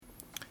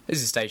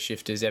This is State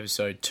Shifters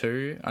episode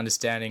 2,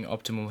 Understanding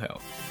Optimal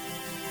Health.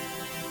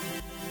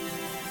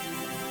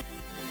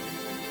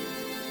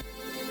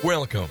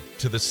 Welcome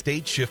to the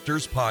State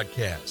Shifters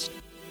podcast,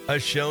 a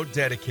show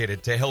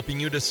dedicated to helping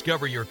you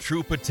discover your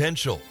true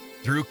potential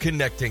through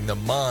connecting the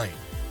mind,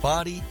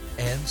 body,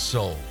 and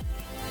soul.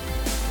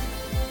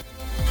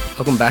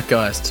 Welcome back,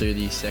 guys, to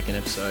the second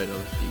episode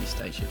of the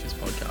State Shifters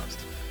podcast.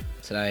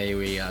 Today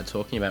we are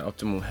talking about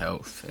optimal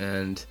health,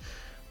 and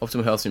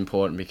optimal health is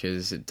important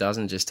because it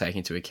doesn't just take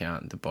into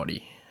account the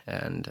body,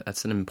 and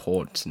that's an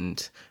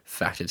important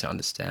factor to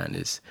understand.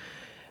 Is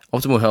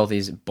optimal health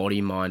is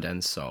body, mind,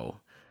 and soul.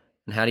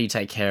 And how do you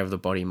take care of the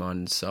body, mind,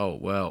 and soul?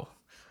 Well,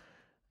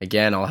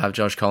 again, I'll have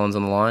Josh Collins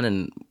on the line,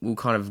 and we'll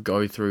kind of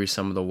go through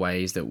some of the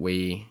ways that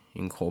we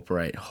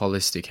incorporate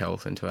holistic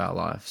health into our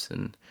lives.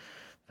 And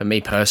for me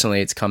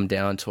personally, it's come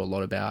down to a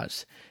lot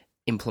about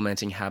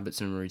implementing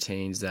habits and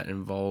routines that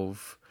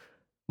involve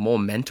more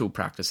mental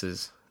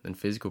practices than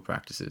physical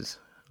practices.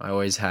 I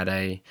always had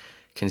a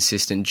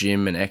consistent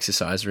gym and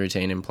exercise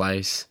routine in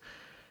place.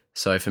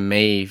 So for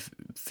me,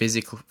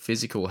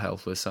 physical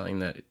health was something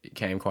that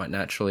came quite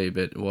naturally,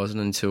 but it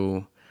wasn't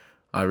until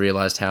I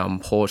realized how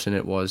important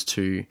it was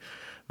to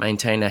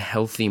maintain a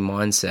healthy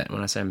mindset.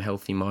 When I say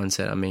healthy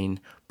mindset, I mean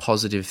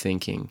positive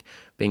thinking,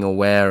 being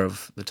aware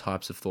of the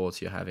types of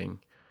thoughts you're having.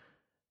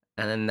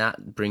 And then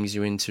that brings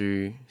you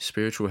into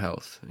spiritual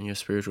health. And your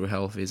spiritual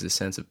health is a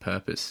sense of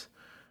purpose.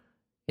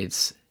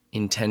 It's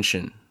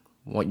intention,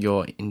 what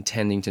you're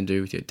intending to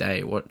do with your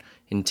day. What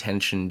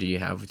intention do you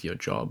have with your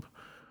job?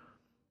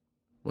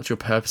 What's your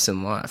purpose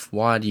in life?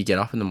 Why do you get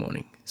up in the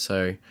morning?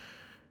 So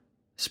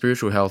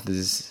spiritual health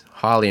is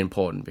highly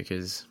important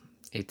because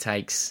it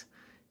takes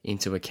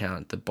into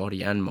account the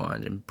body and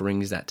mind and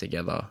brings that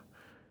together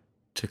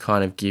to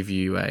kind of give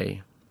you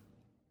a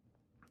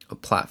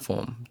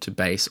platform to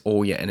base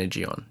all your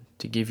energy on,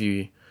 to give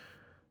you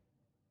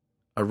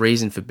a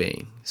reason for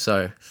being.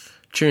 So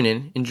tune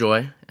in,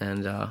 enjoy,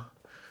 and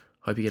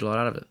hope you get a lot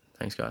out of it.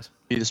 Thanks, guys.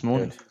 You this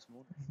morning? Good.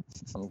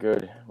 I'm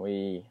good.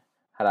 We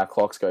had our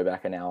clocks go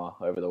back an hour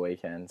over the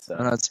weekend, so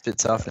I know it's a bit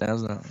tough now,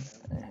 isn't it?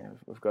 yeah,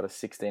 we've got a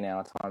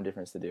 16-hour time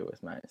difference to deal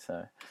with, mate.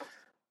 So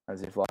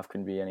as if life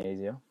couldn't be any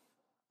easier.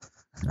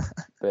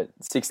 But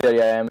 6:30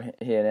 a.m.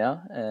 here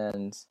now,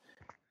 and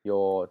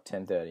you're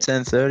 10:30.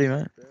 10:30,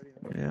 mate.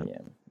 Yeah.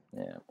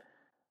 Yeah.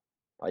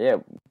 But yeah,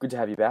 good to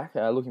have you back.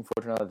 Looking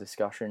forward to another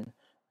discussion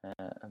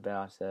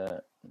about an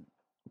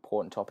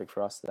important topic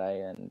for us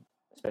today, and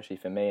especially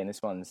for me. And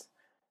this one's,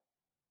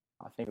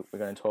 I think we're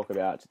going to talk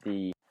about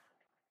the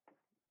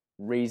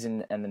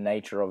reason and the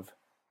nature of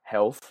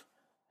health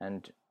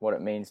and what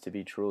it means to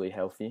be truly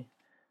healthy.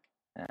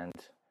 And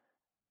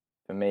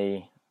for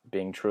me,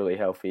 being truly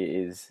healthy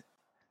is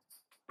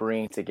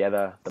bringing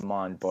together the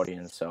mind, body,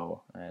 and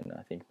soul. And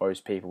I think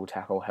most people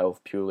tackle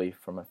health purely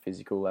from a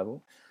physical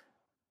level,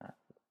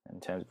 in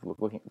terms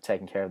of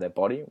taking care of their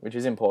body, which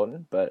is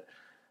important. But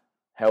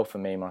health for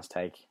me must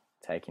take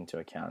into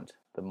account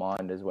the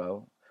mind as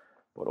well,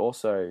 but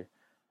also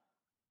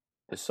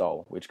the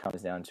soul, which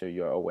comes down to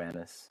your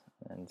awareness.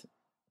 And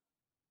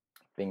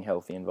being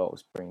healthy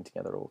involves bringing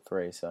together all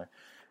three. So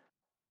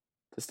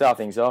to start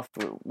things off,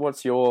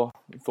 what's your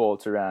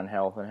thoughts around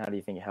health, and how do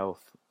you think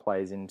health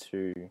plays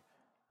into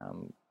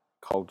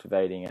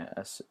cultivating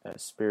a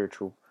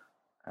spiritual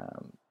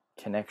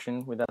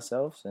connection with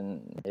ourselves?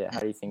 And how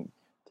do you think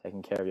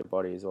taking care of your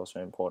body is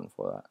also important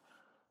for that?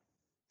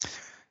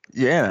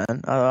 Yeah,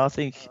 man. I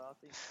think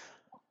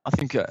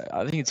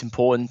it's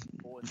important,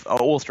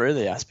 all three of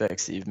the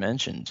aspects that you've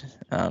mentioned.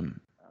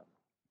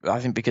 I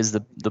think because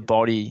the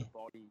body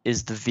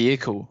is the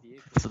vehicle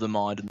for the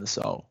mind and the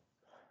soul,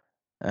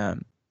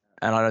 and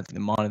I don't think the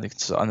mind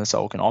and the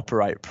soul can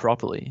operate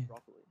properly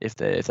if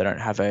they don't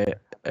have a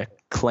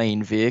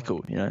clean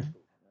vehicle,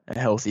 a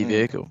healthy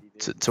vehicle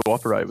to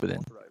operate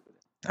within.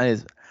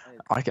 And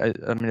I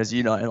mean, as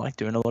you know, like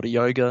doing a lot of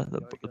yoga,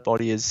 the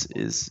body is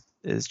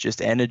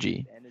just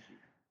energy.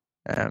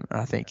 And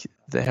I think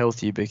the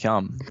healthier you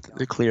become,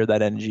 the clearer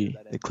that energy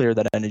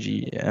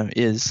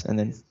is, and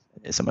then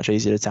it's so much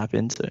easier to tap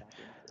into.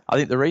 I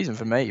think the reason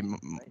for me,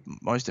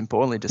 most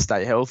importantly, to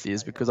stay healthy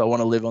is because I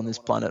want to live on this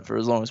planet for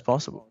as long as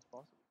possible.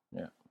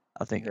 Yeah,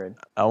 I think agreed.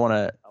 I want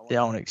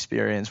to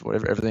experience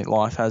everything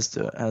life has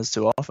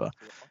to offer,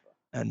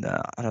 and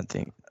I don't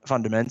think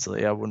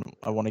fundamentally I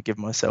want to give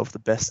myself the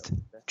best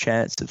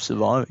chance of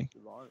surviving.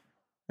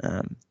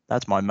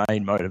 That's my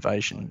main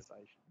motivation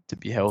to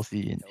be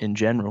healthy in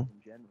general.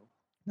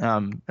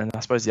 And I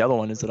suppose the other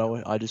one is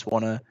that I just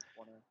want to,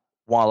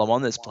 while I'm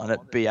on this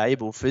planet, be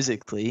able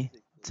physically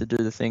to do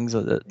the things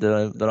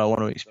that I want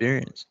to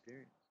experience.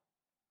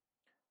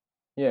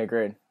 Yeah,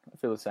 agreed. I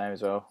feel the same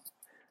as well.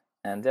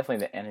 And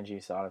definitely the energy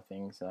side of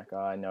things. Like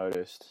I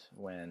noticed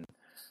when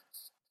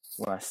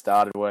I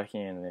started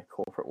working in the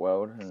corporate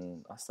world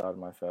and I started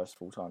my first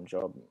full-time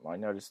job, I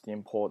noticed the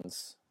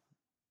importance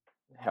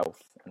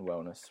health and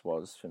wellness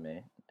was for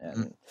me.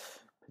 And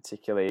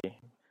particularly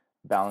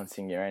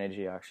balancing your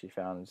energy, I actually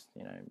found,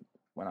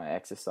 when I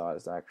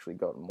exercised, I actually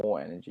got more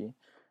energy.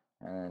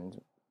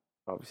 And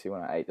obviously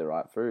when I ate the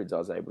right foods, I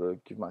was able to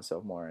give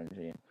myself more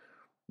energy. And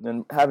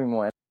then having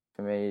more energy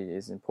for me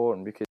is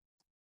important because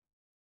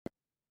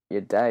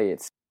your day,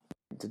 it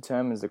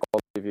determines the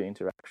quality of your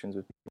interactions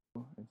with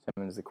people, it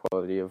determines the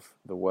quality of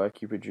the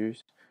work you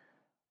produce.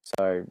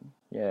 So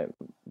yeah,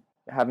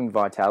 having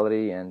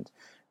vitality and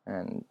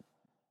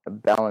a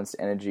balanced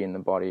energy in the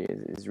body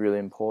is really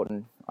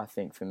important, I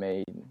think, for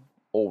me,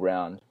 all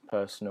round,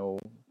 personal,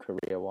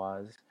 career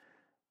wise.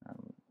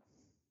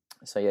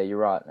 So yeah, you're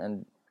right,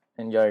 and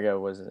yoga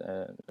was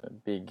a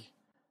big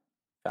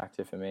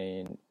factor for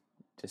me in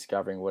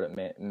discovering what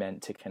it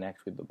meant to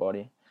connect with the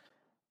body,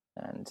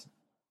 and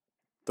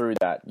through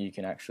that you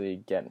can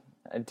actually get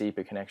a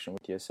deeper connection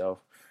with yourself.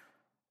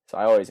 So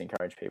I always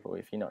encourage people,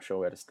 if you're not sure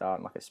where to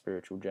start, like a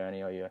spiritual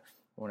journey, or you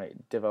want to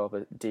develop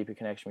a deeper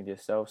connection with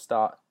yourself,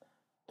 start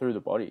through the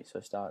body.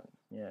 So start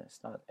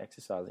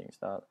exercising,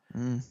 start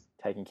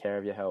taking care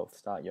of your health,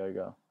 start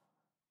yoga.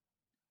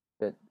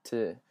 But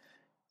to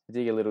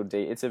dig a little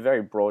deep, it's a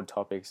very broad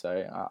topic,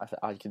 so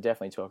I could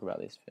definitely talk about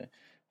this for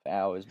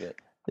hours. But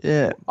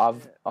Yeah.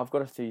 I've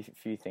got a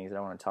few things that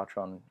I want to touch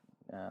on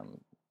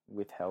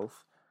with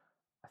health.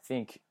 I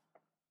think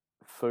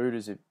food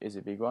is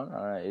a big one.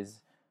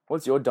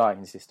 What's your diet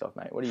consist of,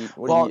 mate? What do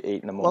you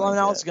eat in the morning? Well, I mean,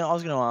 I was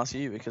gonna ask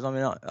you, because I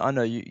mean, I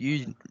know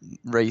you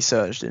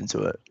researched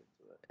into it,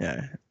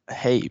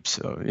 heaps.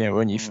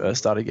 When you first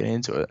started getting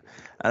into it,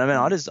 and I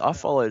mean, I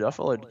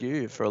followed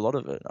you for a lot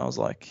of it. I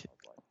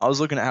was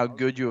looking at how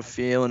good you were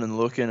feeling and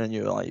looking, and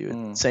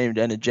you seemed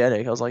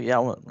energetic. I was like, yeah, I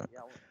want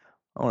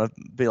to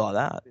be like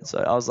that. So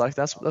I was like,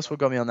 that's what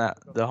got me on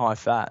the high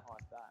fat.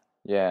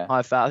 Yeah.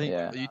 High fat. I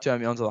think you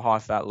turned me onto the high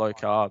fat, low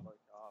carb.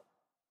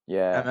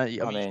 Yeah.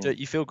 And, I mean,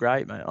 you feel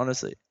great, mate.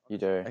 Honestly. You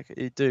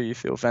do. You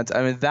feel fantastic.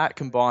 I mean, that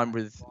combined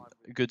with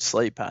a good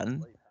sleep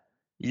pattern,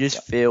 you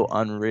just feel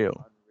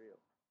unreal.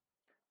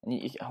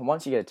 And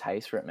once you get a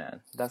taste for it,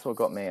 man, that's what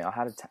got me.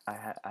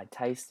 I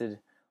tasted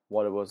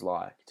what it was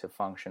like to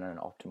function at an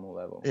optimal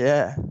level.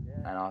 Yeah.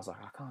 And I was like,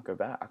 I can't go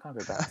back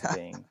to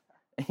being,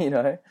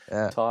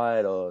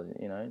 tired or,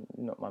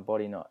 not my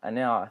body not. And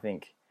now I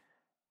think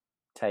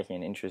taking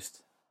an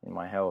interest in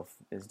my health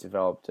has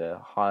developed a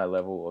higher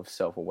level of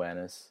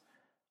self-awareness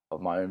of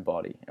my own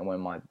body and when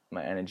my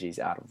energy is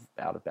out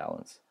of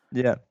balance.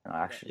 Yeah.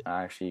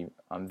 And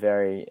I'm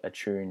very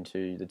attuned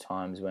to the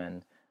times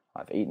when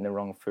I've eaten the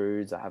wrong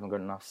foods, I haven't got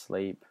enough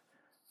sleep,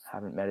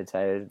 haven't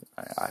meditated,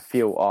 I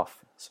feel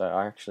off. So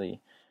I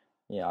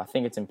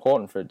think it's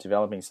important for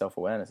developing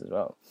self-awareness as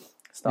well.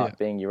 Start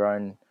being your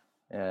own,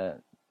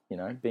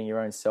 being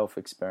your own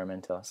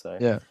self-experimenter.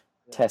 So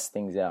test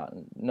things out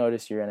and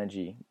notice your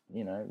energy,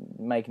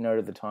 make note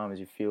of the times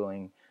you're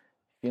feeling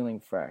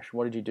fresh.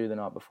 What did you do the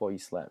night before you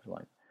slept?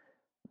 Like,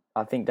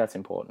 I think that's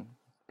important.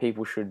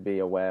 People should be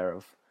aware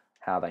of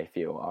how they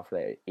feel after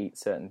they eat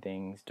certain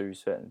things, do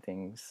certain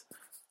things,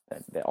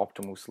 their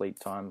optimal sleep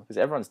time, because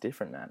everyone's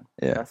different, man.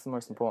 Yeah. That's the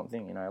most important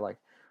thing, like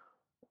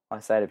I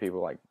say to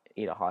people, like,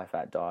 eat a high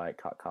fat diet,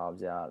 cut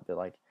carbs out, but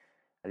like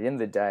at the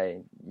end of the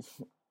day,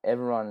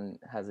 everyone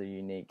has a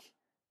unique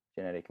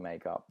genetic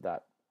makeup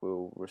that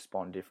will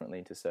respond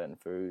differently to certain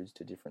foods,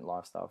 to different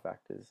lifestyle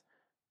factors.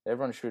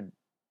 Everyone should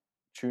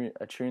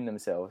attune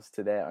themselves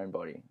to their own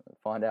body,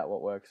 find out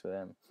what works for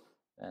them.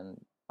 And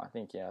I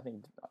think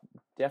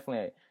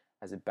definitely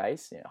as a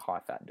base, high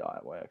fat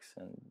diet works,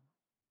 and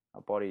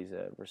our bodies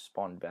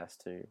respond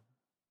best to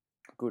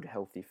good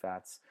healthy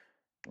fats,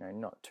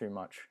 not too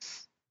much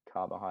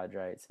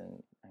carbohydrates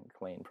and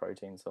clean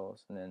protein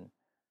source. And then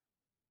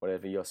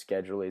whatever your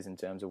schedule is in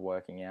terms of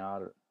working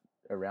out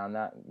around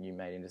that, you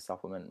may need to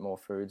supplement more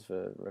foods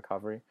for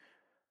recovery.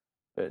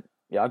 But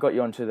yeah, I got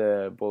you onto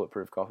the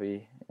bulletproof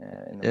coffee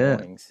in the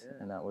mornings,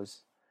 and that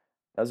was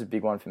a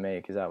big one for me,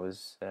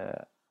 because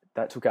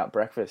that took out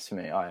breakfast for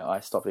me. I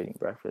stopped eating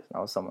breakfast, and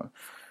I was someone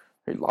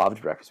who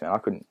loved breakfast, man. I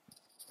couldn't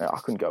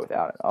go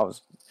without it. I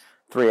was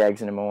 3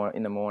 eggs in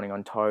the morning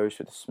on toast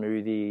with a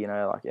smoothie.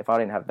 Like if I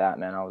didn't have that,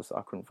 man,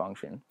 I couldn't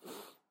function.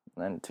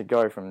 And to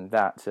go from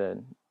that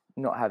to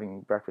not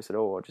having breakfast at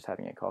all, or just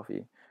having a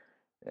coffee,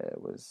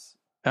 was.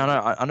 I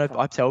know.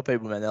 I tell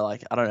people, man, they're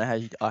like, I don't know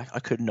how I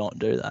could not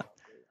do that.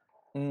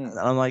 And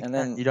I'm like, and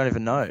then, you don't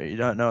even know. You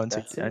don't know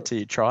until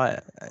you try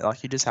it.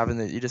 Like you're just having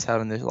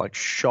this like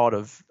shot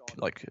of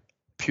like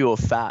pure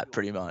fat,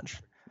 pretty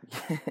much.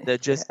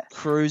 That just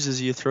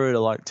cruises you through to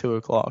like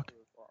 2:00.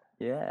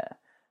 Yeah,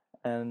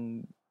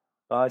 and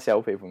I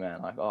tell people,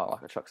 man, like, I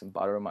chuck some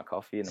butter in my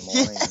coffee in the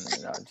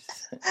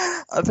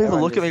morning, and people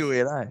look at me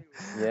weird, eh?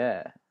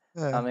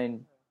 Yeah. I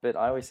mean, but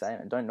I always say,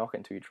 don't knock it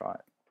until you try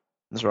it.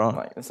 That's right.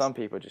 Like, and some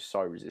people are just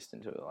so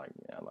resistant to it, like,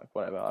 like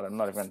whatever. I'm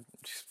not even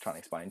just trying to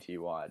explain to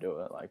you why I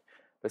do it, like.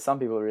 But some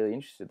people are really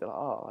interested. They're like,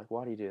 oh, like,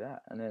 why do you do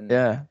that? And then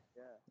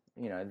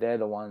they're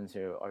the ones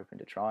who are open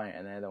to trying it,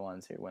 and they're the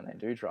ones who, when they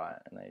do try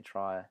it, and they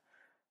try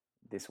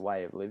this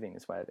way of living,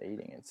 this way of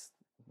eating,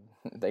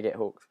 they get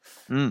hooked.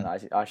 And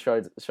I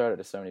showed it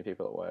to so many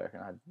people at work,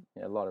 and I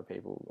had a lot of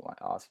people like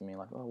asking me,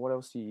 like, oh, what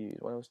else do you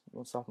use?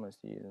 What supplements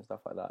do you use, and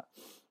stuff like that.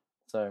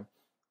 So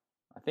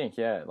I think,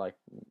 like,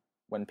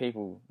 when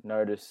people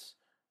notice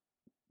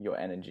your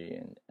energy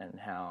and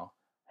how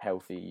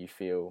healthy you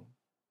feel,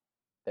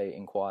 they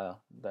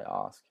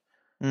ask.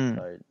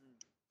 So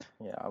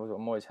yeah,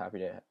 I'm always happy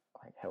to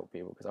like help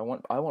people, because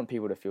I want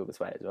people to feel this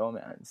way as well,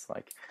 man. It's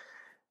like,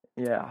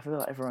 yeah, I feel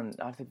like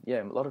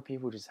a lot of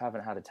people just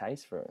haven't had a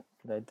taste for it.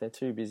 They're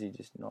too busy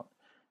just not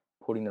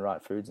putting the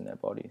right foods in their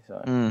body.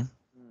 So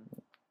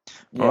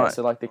yeah, right.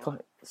 so like I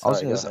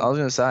was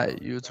gonna say,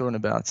 you were talking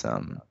about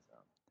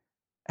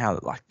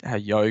how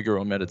yoga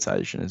or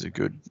meditation is a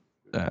good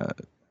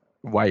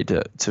way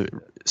to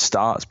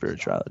start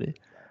spirituality.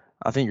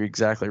 I think you're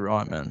exactly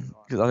right, man.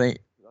 Because I think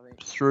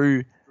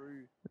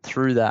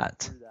through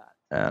that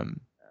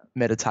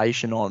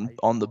meditation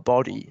on the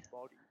body,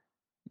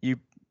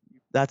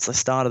 that's the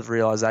start of the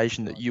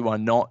realization that you are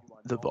not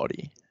the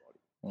body.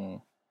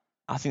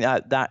 I think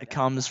that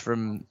comes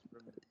from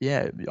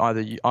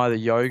either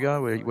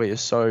yoga, where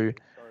you're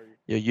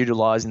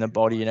utilizing the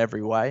body in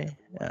every way,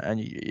 and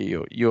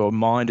your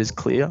mind is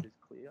clear,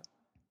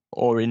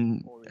 or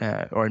in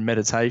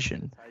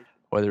meditation,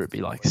 whether it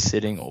be like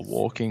sitting or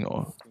walking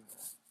or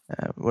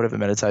whatever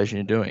meditation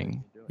you're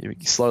doing, you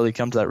slowly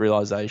come to that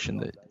realization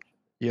that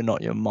you're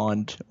not your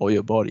mind or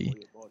your body,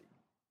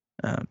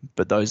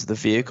 but those are the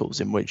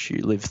vehicles in which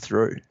you live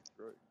through.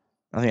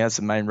 I think that's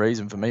the main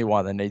reason for me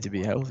why they need to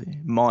be healthy.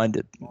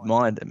 Mind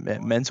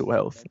and mental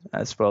health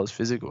as well as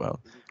physical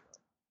health.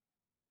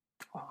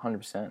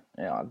 100%.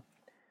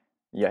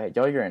 Yeah,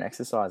 yoga and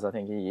exercise, I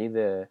think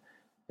the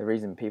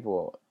reason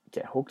people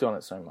get hooked on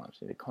it so much,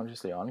 either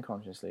consciously or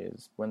unconsciously,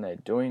 is when they're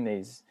doing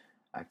these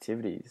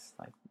activities,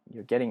 like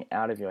you're getting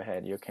out of your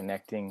head, you're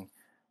connecting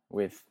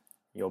with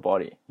your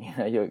body.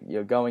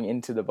 You're going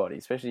into the body,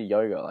 especially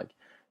yoga. Like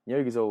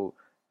yoga's all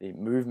the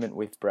movement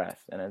with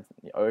breath, and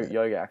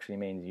yoga actually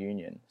means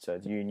union. So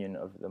it's union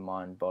of the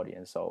mind, body,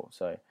 and soul.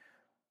 So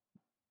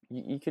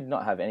you could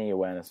not have any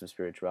awareness of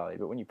spirituality,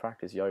 but when you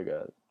practice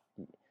yoga,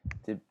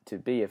 to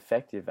be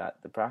effective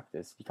at the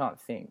practice, you can't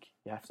think.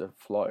 You have to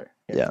flow.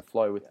 You have to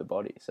flow with the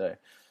body. So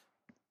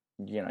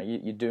you're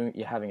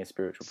having a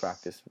spiritual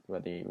practice,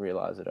 whether you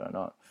realize it or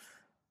not.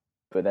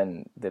 But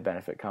then the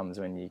benefit comes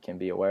when you can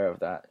be aware of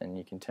that, and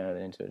you can turn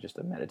it into just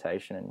a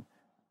meditation and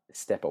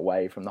step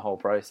away from the whole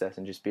process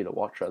and just be the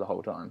watcher the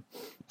whole time.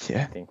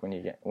 Yeah. I think when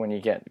you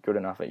get good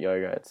enough at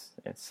yoga, it's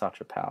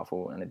such a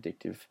powerful and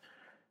addictive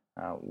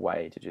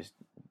way to just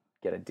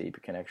get a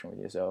deeper connection with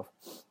yourself.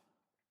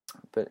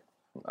 But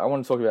I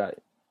want to talk about,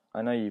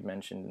 I know you've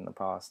mentioned in the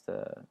past,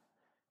 the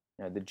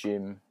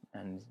gym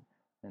and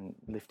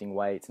lifting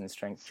weights and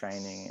strength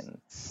training,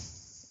 and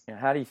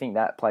how do you think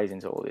that plays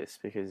into all this?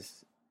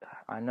 Because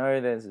I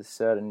know there's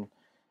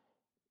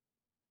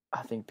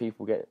I think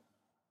people get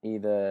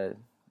either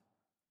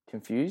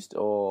confused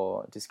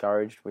or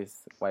discouraged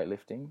with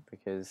weightlifting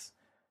because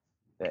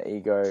their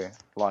ego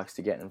likes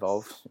to get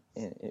involved,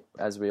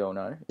 as we all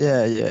know.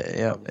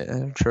 Yeah,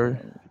 true.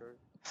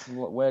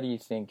 Where do you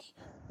think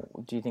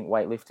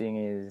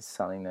weightlifting is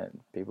something that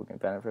people can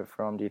benefit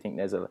from? Do you think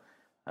there's a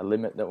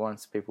limit that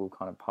once people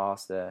kind of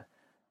pass the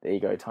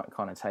ego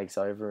kind of takes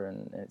over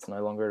and it's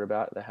no longer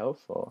about the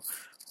health, or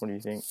what do you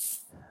think?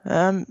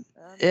 I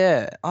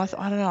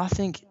don't know.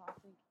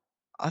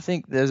 I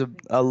think there's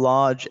a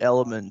large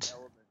element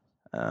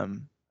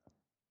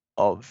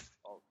of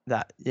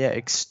that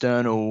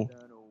external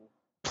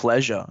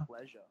pleasure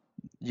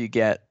you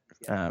get,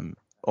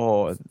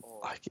 or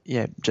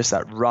just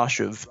that rush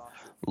of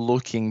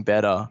looking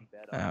better,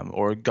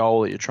 or a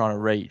goal that you're trying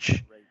to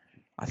reach.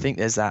 I think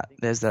there's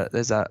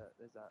that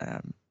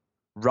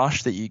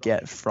rush that you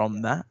get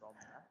from that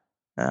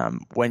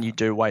when you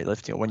do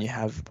weightlifting, or when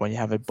you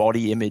have a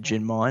body image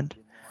in mind,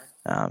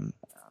 and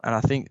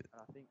I think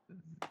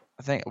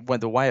when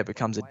the way it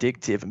becomes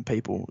addictive and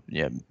people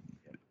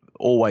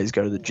always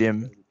go to the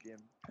gym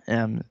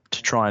to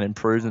try and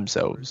improve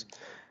themselves,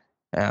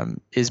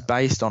 is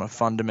based on a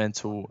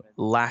fundamental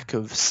lack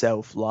of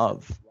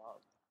self-love.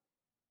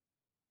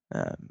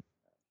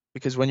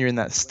 Because when you're in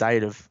that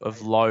state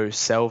of low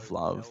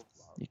self-love,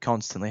 you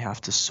constantly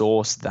have to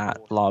source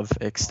that love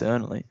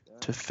externally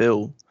to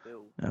fill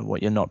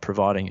what you're not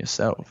providing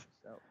yourself.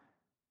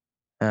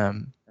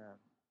 And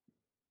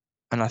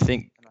I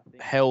think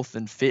health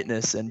and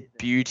fitness and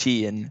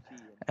beauty and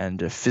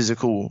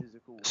physical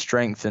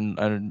strength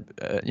and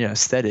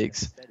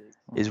aesthetics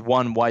is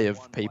one way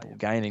of people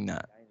gaining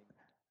that.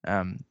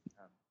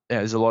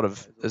 There's a lot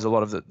of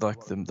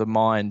the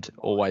mind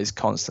always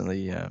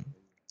constantly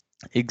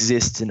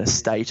exists in a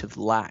state of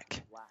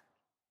lack,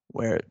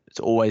 where it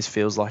always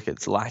feels like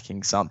it's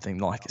lacking something,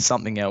 like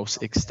something else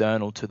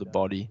external to the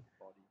body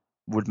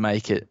would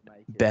make it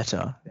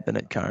better than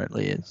it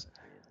currently is.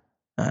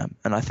 And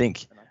I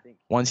think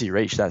once you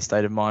reach that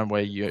state of mind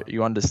where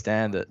you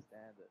understand that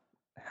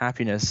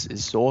happiness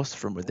is sourced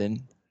from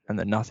within and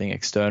that nothing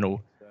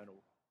external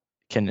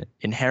can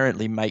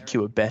inherently make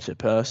you a better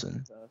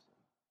person,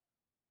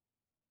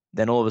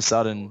 then all of a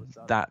sudden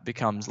that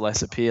becomes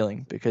less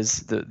appealing, because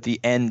the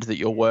end that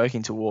you're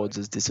working towards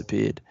has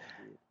disappeared.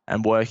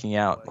 And working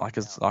out,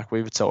 like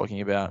we were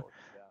talking about,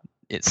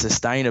 it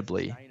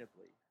sustainably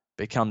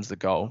becomes the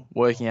goal.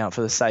 Working out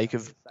for the sake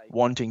of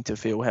wanting to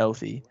feel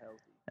healthy,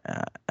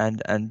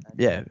 and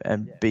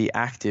be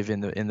active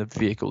in the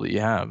vehicle that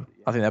you have.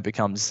 I think that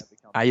becomes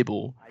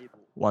able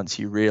once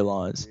you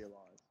realize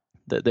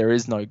that there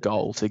is no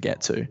goal to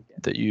get to,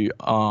 that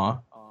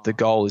the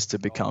goal is to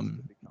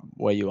become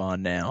where you are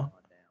now.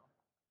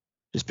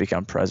 Just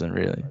become present,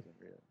 really.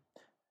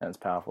 That's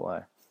powerful,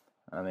 eh?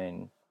 I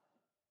mean,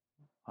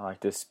 I like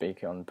to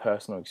speak on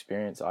personal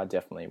experience. I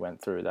definitely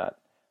went through that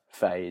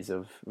phase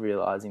of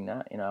realizing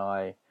that.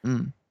 I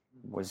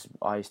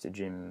used to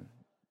gym.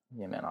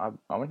 Yeah, man,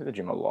 I went to the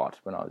gym a lot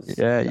when I was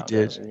younger, you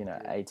did.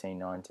 18,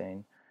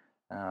 19.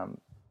 I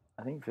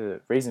think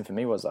the reason for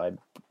me was I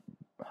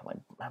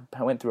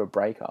went through a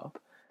breakup,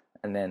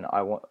 and then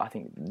I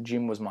think the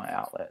gym was my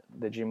outlet.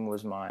 The gym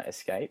was my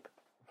escape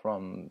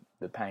from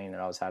the pain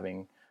that I was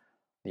having,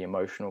 the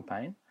emotional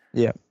pain.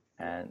 Yeah.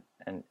 And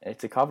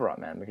it's a cover up,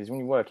 man, because when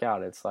you work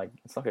out, it's like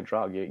a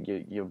drug.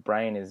 Your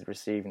brain is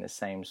receiving the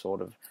same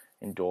sort of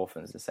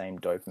endorphins, the same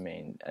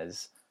dopamine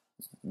as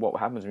what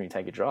happens when you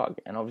take a drug.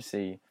 And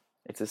obviously,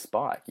 it's a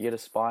spike. You get a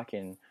spike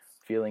in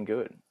feeling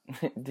good.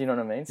 Do you know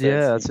what I mean? So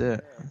that's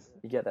it.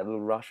 You get that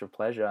little rush of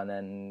pleasure, and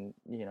then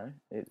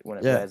when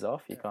it wears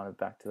off, you're kind of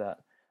back to that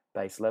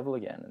base level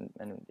again.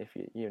 And if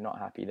you're not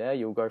happy there,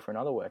 you'll go for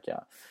another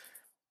workout.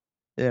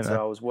 Yeah, so man.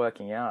 I was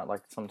working out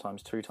like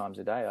sometimes 2 times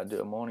a day. I'd do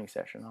a morning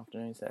session,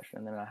 afternoon session,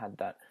 and then I had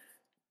that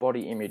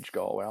body image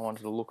goal where I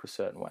wanted to look a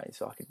certain way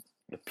so I could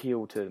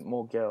appeal to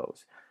more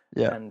girls.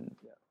 Yeah. And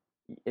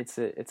it's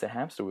a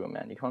hamster wheel,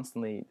 man. You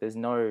constantly, there's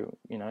no,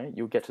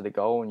 you'll get to the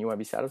goal and you won't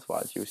be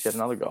satisfied. So you'll set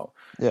another goal.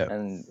 Yeah.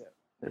 And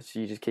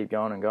you just keep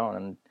going and going.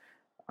 And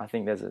I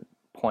think there's a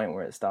point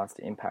where it starts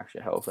to impact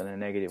your health in a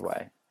negative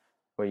way,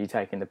 where you're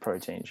taking the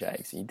protein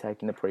shakes, you're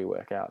taking the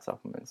pre-workout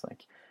supplements.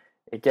 Like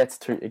it gets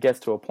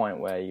to a point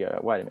where you go,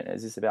 wait a minute,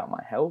 is this about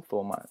my health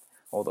or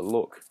the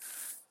look?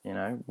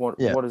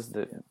 What is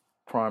the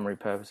primary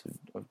purpose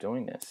of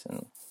doing this?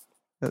 And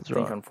that's I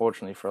think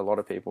unfortunately for a lot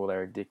of people,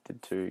 they're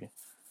addicted to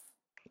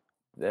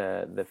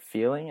the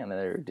feeling, and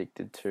they're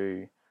addicted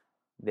to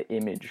the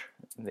image,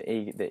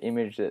 the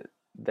image that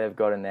they've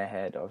got in their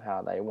head of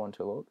how they want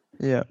to look.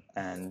 Yeah.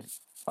 And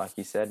like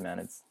you said,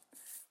 man,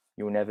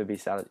 you'll never be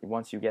satisfied.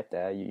 Once you get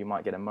there, you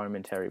might get a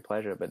momentary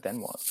pleasure, but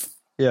then what?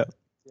 Yeah.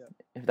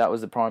 If that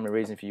was the primary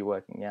reason for you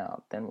working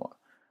out, then what?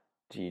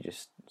 Do you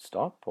just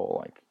stop,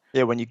 or like?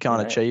 Yeah, when you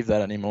can't achieve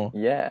that anymore.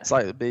 Yeah. It's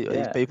like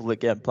these people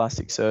that get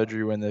plastic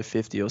surgery when they're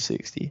 50 or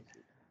 60,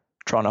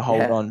 trying to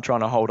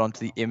hold on to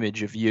the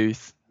image of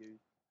youth.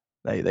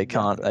 They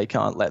can't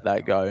let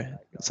that go.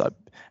 It's like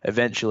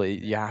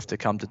eventually you have to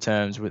come to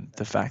terms with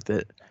the fact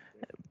that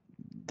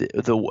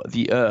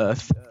the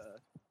earth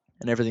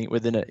and everything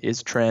within it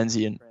is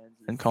transient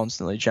and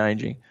constantly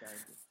changing.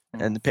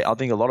 And I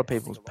think a lot of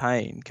people's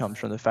pain comes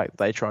from the fact that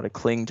they try to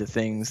cling to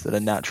things that are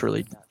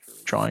naturally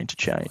trying to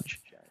change.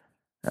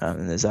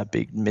 And there's that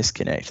big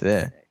disconnect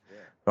there.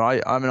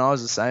 But I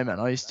was the same,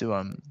 man. I used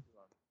to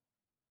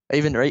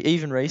even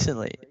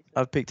recently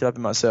I've picked it up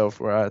in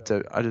myself where it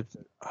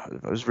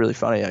was really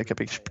funny. I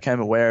became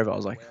aware of it. I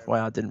was like,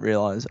 wow, I didn't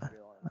realize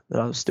that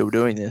I was still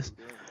doing this.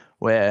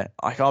 Where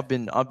like I've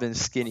been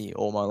skinny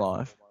all my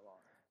life,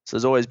 so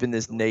there's always been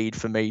this need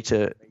for me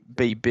to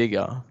be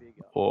bigger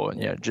or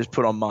just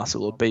put on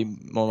muscle or be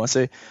more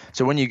muscle.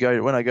 So when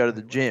I go to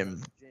the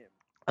gym,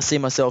 I see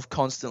myself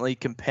constantly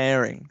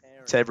comparing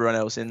to everyone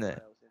else in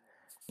there,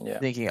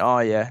 thinking, oh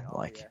yeah,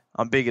 like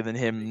I'm bigger than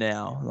him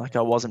now. Like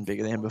I wasn't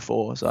bigger than him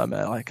before, so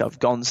I've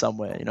gone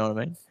somewhere. You know what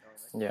I mean?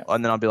 Yeah.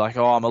 And then I'd be like,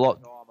 oh, I'm a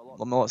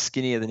lot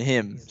skinnier than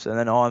him. So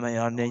then,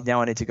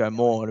 I need to go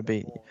more to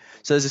be.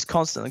 So there's this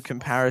constant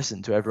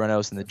comparison to everyone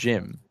else in the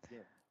gym,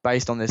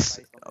 based on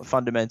this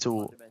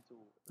fundamental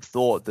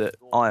thought that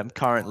I am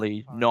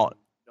currently not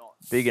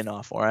big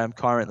enough, or I am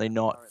currently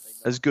not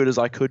as good as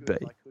I could be.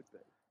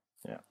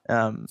 Yeah.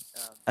 And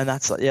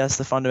that's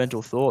the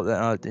fundamental thought that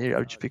I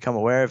just become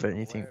aware of it, and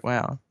you think,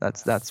 wow,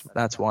 that's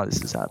why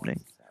this is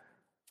happening.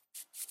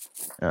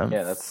 I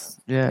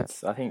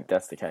think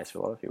that's the case for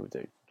a lot of people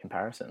do.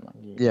 Comparison,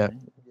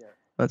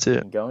 that's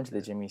it. You go into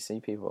the gym, you see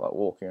people like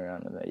walking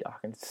around, and I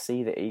can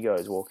see the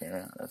egos walking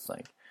around. It's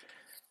like,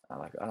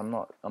 I'm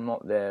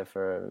not there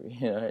for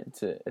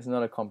it's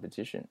not a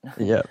competition.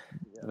 Yeah.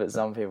 But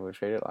some people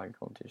treat it like a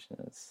competition.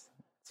 It's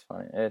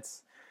funny.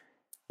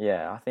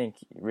 I think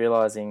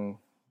realizing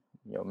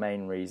your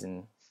main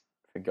reason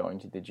for going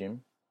to the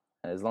gym,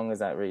 and as long as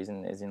that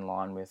reason is in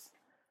line with,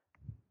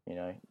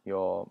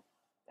 you're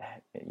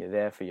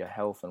there for your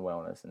health and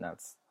wellness, and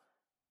that's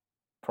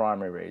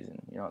primary reason.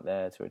 You're not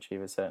there to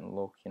achieve a certain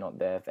look. You're not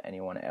there for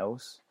anyone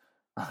else.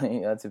 I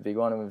think that's a big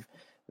one. With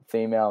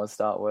females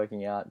start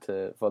working out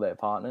for their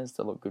partners,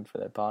 to look good for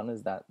their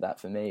partners. That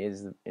for me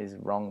is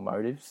wrong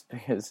motives,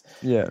 because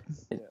it's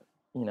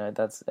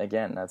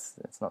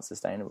not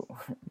sustainable.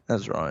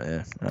 That's right.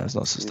 Yeah, no, it's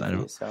not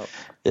sustainable.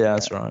 Yeah,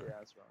 that's right.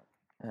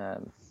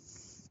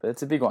 But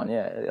it's a big one.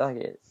 Yeah,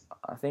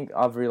 I think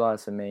I've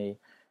realized for me,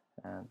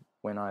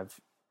 when I've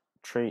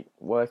treat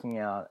working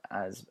out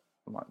as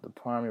the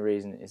primary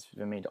reason is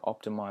for me to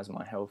optimize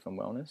my health and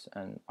wellness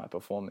and my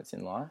performance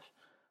in life,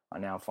 I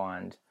now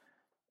find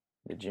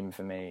the gym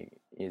for me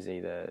is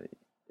either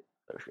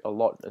a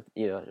lot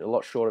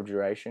short of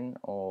duration,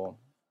 or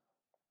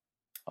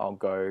I'll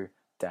go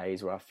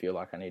days where I feel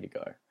like I need to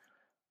go.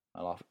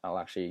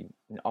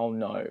 I'll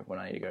know when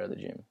I need to go to the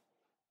gym.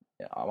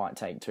 Yeah, I might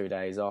take 2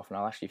 days off, and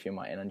I'll actually feel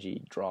my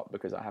energy drop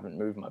because I haven't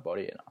moved my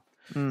body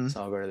enough.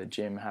 So I'll go to the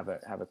gym, have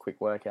a quick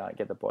workout,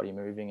 get the body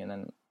moving, and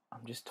then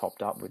I'm just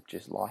topped up with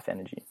just life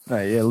energy.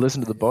 Yeah,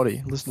 listen to the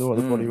body. Listen to what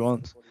the body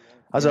wants.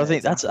 I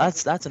think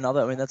exactly. that's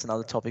another. I mean, that's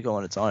another topic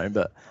on its own.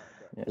 But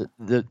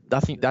I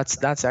think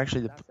that's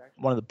actually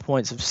one of the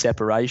points of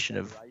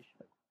separation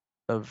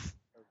of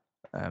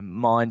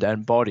mind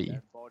and body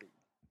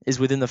is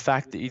within the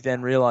fact that you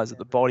then realize that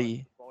the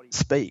body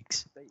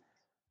speaks.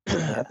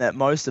 That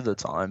most of the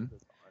time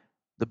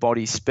the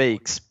body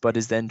speaks, but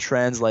is then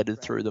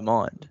translated through the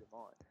mind.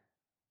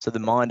 So the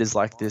mind is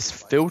like this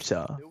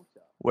filter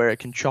where it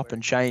can chop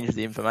and change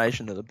the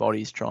information that the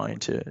body's trying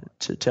to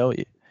tell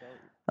you.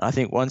 And I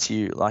think once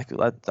you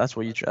that's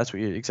what you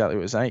exactly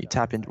what you're saying. You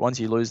tap in once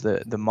you lose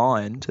the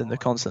mind and the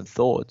constant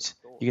thoughts,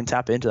 you can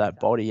tap into that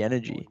body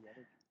energy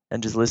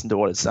and just listen to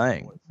what it's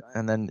saying,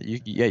 and then you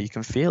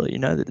can feel it. You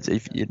know that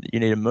if you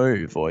need to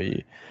move, or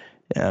you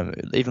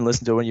even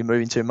listen to it when you're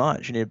moving too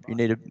much. You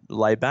need to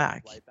lay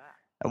back.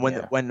 And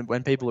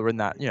when people are in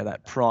that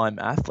that prime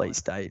athlete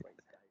state,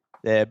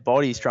 their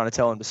body's trying to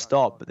tell them to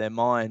stop, but their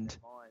mind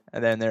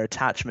and then their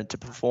attachment to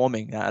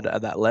performing at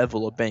that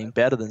level of being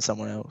better than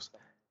someone else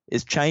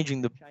is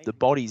changing the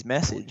body's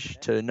message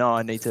to no,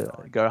 I need to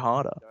go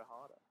harder.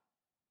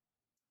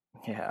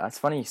 Yeah, it's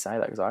funny you say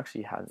that, because I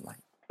actually had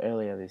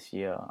earlier this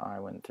year I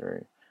went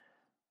through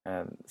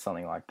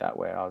something like that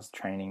where I was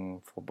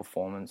training for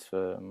performance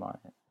for my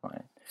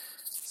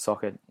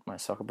soccer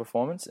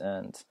performance,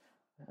 and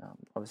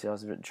obviously I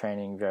was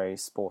training very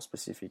sport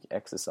specific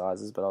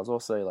exercises, but I was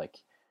also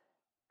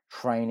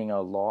training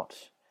a lot,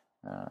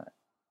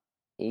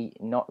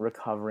 not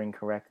recovering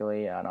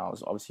correctly, and I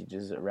was obviously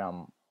just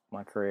around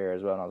my career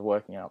as well, and I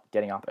was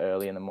getting up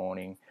early in the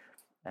morning,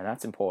 and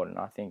that's important.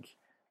 I think,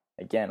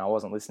 again, I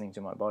wasn't listening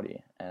to my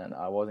body, and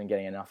I wasn't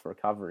getting enough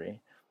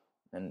recovery,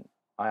 and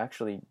I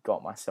actually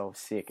got myself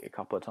sick a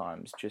couple of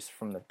times just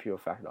from the pure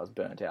fact that I was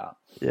burnt out.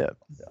 Yeah.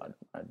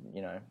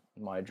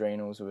 My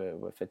adrenals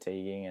were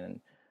fatiguing, and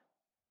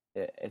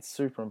it's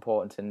super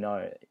important to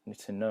know,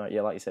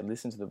 like you said,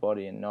 listen to the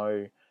body and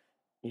know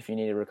if you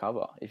need to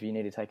recover, if you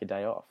need to take a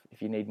day off,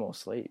 if you need more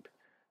sleep,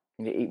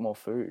 you need to eat more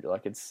food.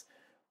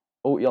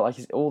 All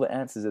the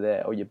answers are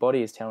there, or your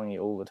body is telling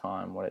you all the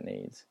time what it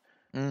needs.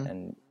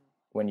 And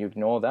when you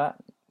ignore that,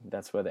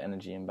 that's where the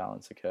energy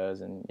imbalance occurs,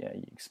 and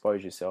you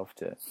expose yourself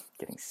to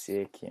getting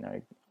sick,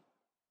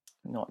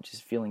 not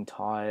just feeling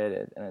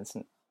tired,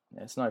 and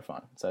it's no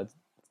fun. So it's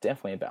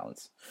definitely a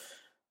balance,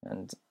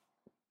 and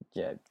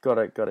got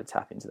to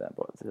tap into that,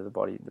 to the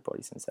body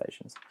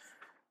sensations.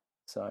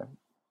 So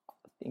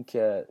I think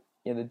the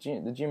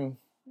gym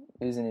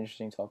is an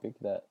interesting topic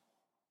that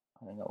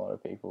I think a lot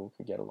of people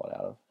could get a lot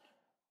out of.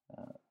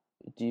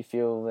 Do you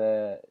feel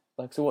that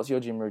so what's your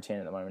gym routine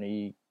at the moment? Are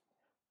you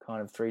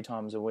kind of 3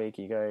 times a week?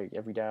 You go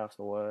every day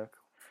after work?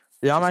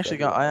 Yeah,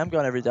 I am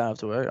going every day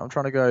after work. I'm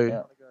trying to go.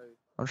 Yeah.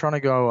 I'm trying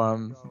to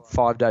go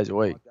 5 days a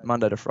week,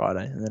 Monday to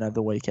Friday, and then have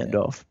the weekend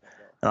off.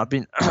 And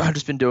I've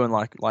just been doing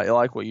like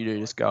what you do,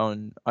 just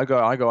going. I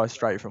go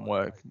straight from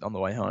work on the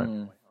way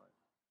home.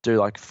 Do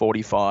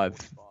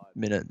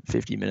 45-minute,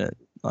 50-minute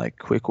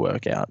quick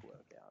workout,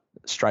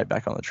 straight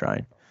back on the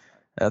train.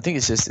 And I think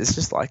it's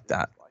just like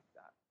that.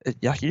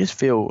 You just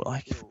feel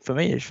for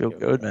me, you just feel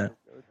good, man.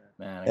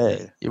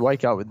 You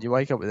wake up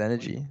with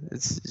energy.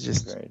 It's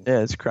just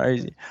it's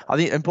crazy. I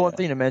think the important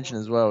thing to mention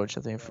as well, which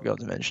I think I forgot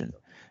to mention,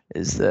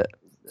 is that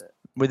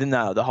within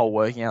that the whole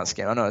working out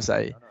scheme. I know I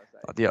say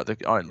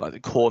the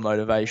core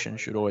motivation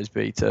should always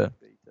be to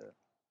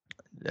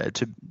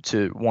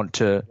want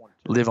to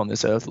live on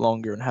this earth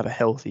longer and have a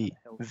healthy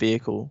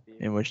vehicle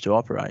in which to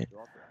operate.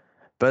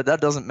 But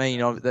that doesn't mean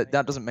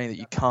that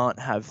you can't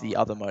have the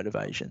other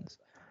motivations.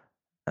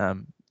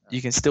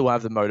 You can still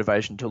have the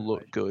motivation to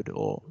look good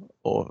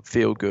or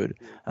feel good,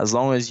 as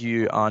long as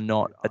you are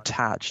not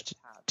attached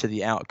to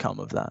the outcome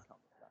of that.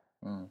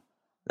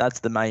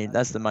 That's the main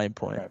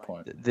point. Great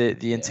point.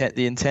 The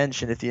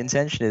intention, if the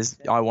intention is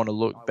I want to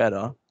look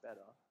better,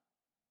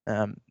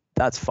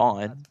 that's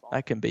fine.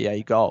 That can be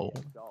a goal.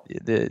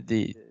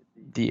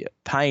 The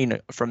pain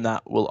from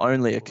that will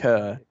only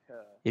occur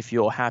if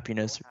your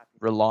happiness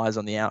relies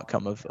on the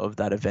outcome of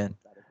that event.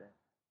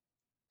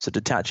 So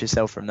detach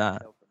yourself from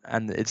that,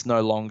 and it's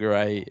no longer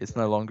a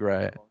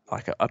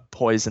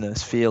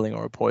poisonous feeling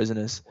or a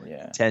poisonous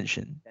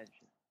tension.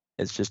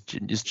 It's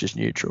just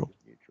neutral.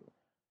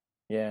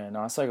 Yeah, no,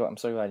 I'm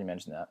so glad you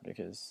mentioned that,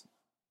 because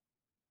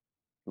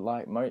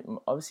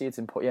obviously it's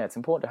important. Yeah, it's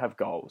important to have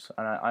goals,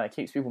 and it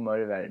keeps people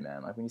motivated,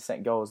 man. When you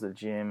set goals at the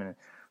gym, and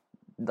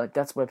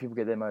that's where people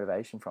get their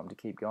motivation from to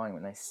keep going,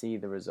 when they see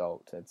the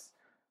result. It's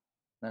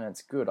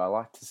good. I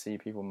like to see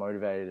people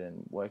motivated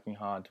and working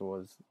hard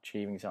towards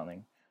achieving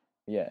something.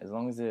 Yeah, as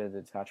long as the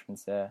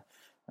attachment's there,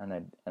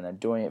 and they're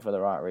doing it for the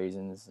right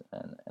reasons,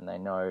 and they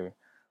know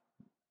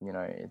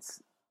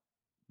it's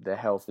the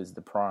health is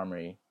the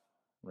primary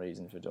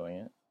reason for doing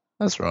it.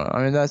 That's right.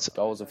 I mean, that's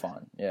Goals are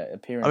fine. Yeah,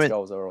 appearance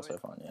goals are also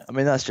fine. Yeah. I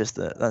mean, that's just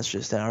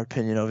our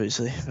opinion,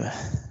 obviously.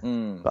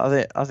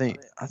 But I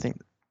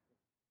think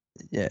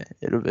yeah,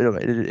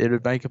 it'll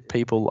make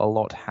people a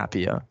lot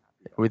happier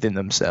within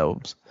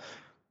themselves,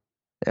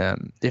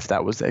 if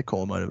that was their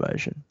core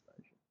motivation.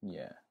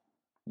 Yeah.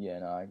 Yeah.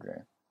 No, I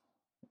agree.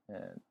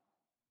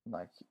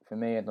 Like for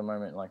me at the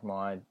moment, like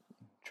my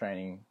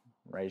training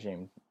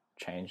regime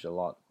changed a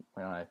lot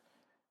when I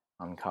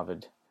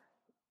uncovered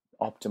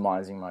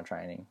optimizing my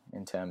training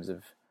in terms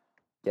of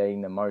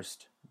getting the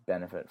most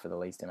benefit for the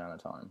least amount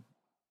of time.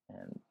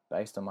 And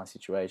based on my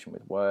situation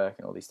with work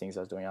and all these things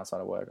I was doing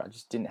outside of work, I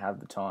just didn't have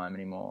the time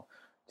anymore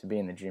to be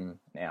in the gym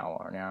an hour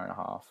or an hour and a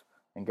half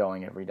and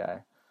going every day.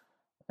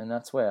 And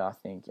that's where I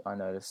think I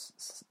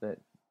notice that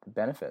the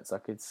benefits,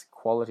 like it's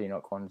quality,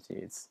 not quantity.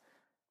 It's,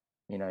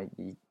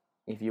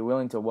 if you're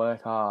willing to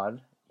work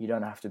hard, you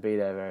don't have to be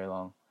there very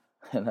long.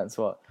 And that's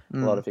what a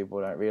lot of people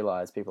don't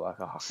realize. People are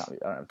like, I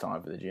don't have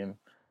time for the gym.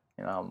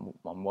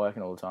 I'm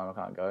working all the time. I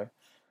can't go.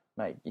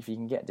 Mate, if you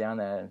can get down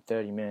there in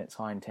 30 minutes,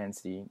 high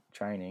intensity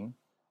training,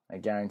 I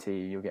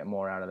guarantee you'll get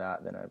more out of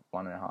that than a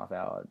 1.5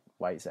 hour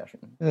weight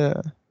session.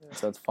 Yeah.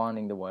 So it's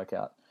finding the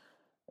workout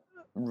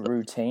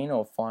routine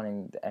or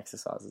finding the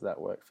exercises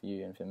that work for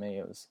you. And for me,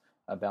 it was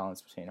a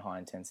balance between high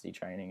intensity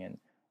training and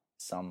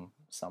some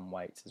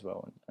weights as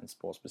well, and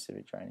sport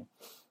specific training.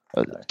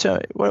 Tell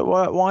me,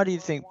 why do you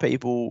think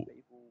people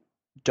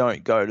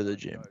don't go to the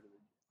gym?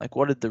 Like,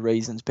 what are the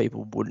reasons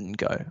people wouldn't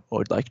go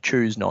or like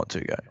choose not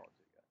to go?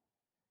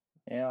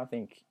 Yeah, I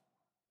think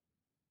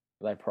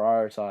they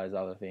prioritize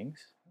other things,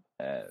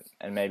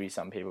 and maybe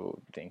some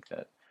people think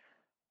that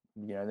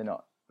they're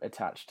not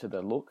attached to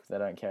the look. They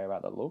don't care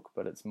about the look,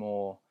 but it's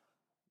more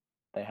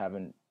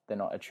they're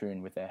not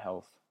attuned with their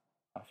health,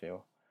 I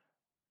feel.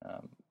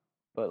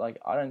 But like,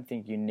 I don't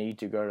think you need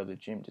to go to the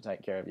gym to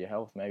take care of your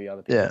health. Maybe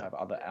other people have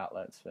other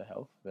outlets for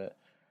health. But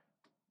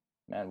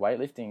man,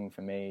 weightlifting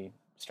for me,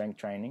 strength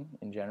training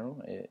in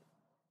general,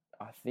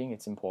 I think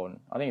it's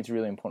important. I think it's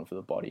really important for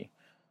the body,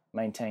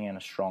 maintaining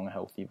a strong,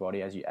 healthy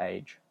body as you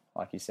age.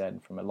 Like you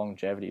said, from a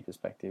longevity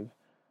perspective,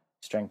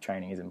 strength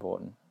training is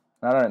important.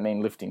 And I don't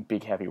mean lifting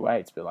big, heavy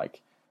weights, but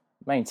like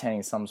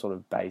maintaining some sort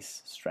of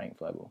base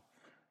strength level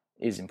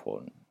is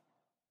important.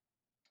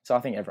 So I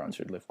think everyone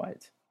should lift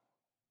weights.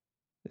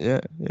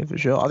 Yeah, for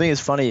sure. I think it's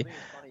funny,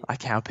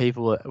 like how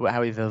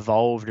we've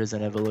evolved as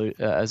an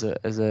as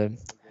a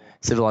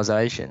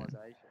civilization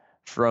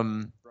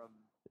from,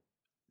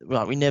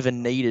 well, we never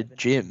needed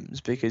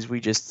gyms because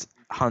we just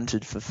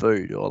hunted for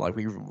food, or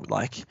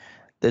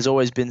there's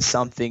always been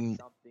something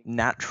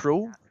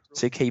natural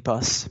to keep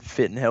us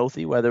fit and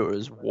healthy, whether it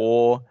was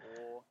war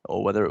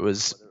or whether it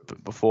was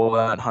before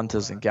that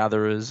hunters and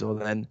gatherers, or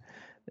then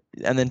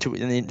until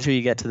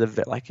you get to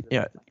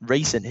the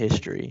recent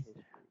history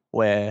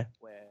where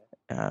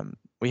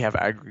we have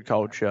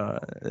agriculture.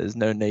 There's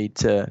no need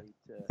to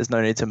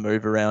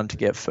move around to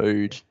get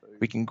food.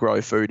 We can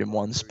grow food in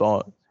one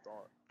spot.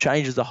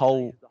 Changes the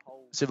whole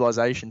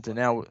civilization to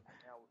now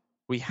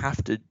we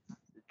have to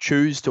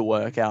choose to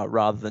work out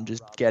rather than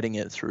just getting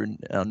it through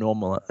our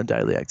normal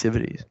daily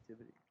activities.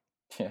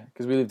 Yeah,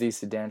 because we live these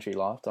sedentary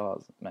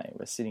lifestyles, mate.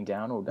 We're sitting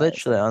down all day.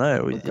 Literally, I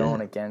know. We're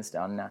going against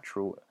our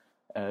natural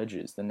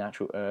urges, the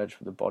natural urge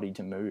for the body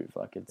to move.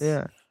 Like it's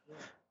yeah.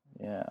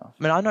 I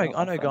mean, I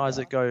know guys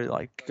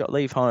that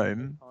leave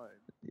home,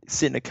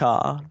 sit in a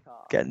car,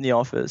 get in the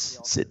office,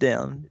 sit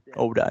down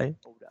all day,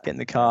 get in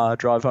the car,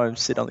 drive home,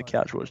 sit on the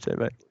couch, watch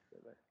TV.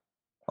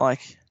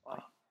 Like,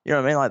 you know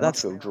what I mean? Like,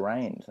 that's feel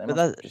drained. They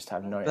must just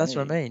have no energy. That's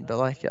what I mean. But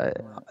like,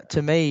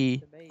 to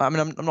me, I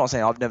mean, I'm not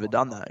saying I've never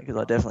done that, because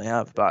I definitely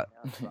have. But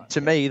to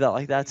me,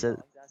 that's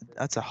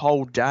a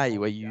whole day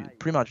where you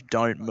pretty much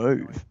don't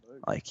move.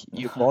 Like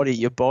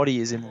your body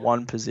is in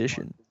one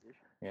position.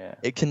 Yeah.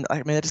 It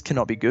just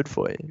cannot be good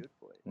for you.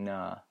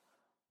 No,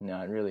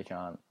 it really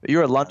can't. But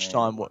you're a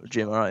lunchtime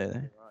gym, aren't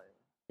you?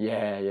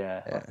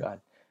 Yeah.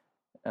 Like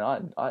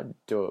I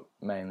do it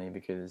mainly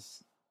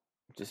because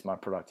just my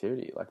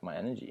productivity, like my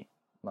energy.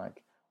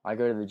 Like I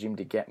go to the gym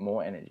to get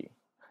more energy.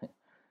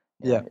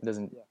 It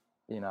doesn't.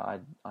 I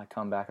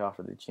come back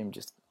after the gym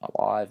just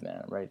alive, man.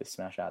 I'm ready to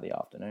smash out the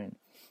afternoon.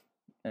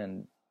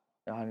 And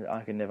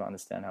I can never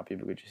understand how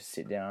people could just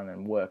sit down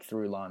and work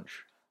through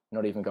lunch,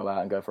 not even go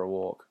out and go for a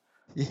walk.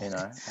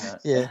 Yeah,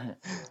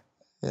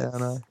 I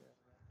know.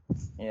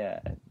 Yeah,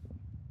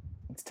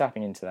 it's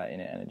tapping into that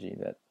inner energy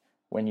that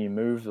when you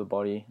move the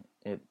body,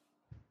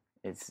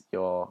 it's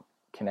you're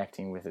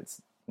connecting with its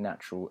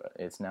natural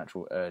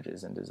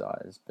urges and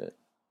desires.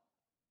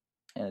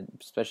 And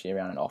especially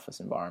around an office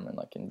environment,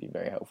 like, can be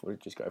very helpful to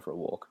just go for a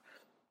walk,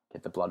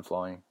 get the blood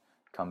flowing,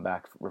 come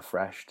back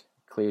refreshed,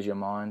 clears your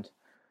mind,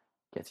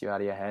 gets you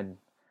out of your head,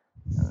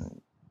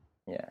 and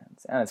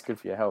it's good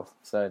for your health.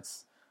 So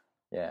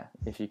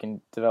if you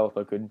can develop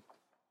a good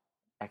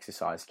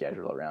exercise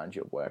schedule around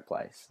your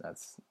workplace,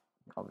 that's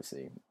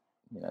obviously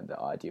the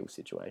ideal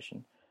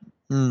situation.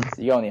 Mm.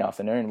 So you go in the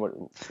afternoon.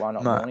 Why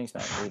not Mate, mornings,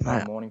 mate? Are you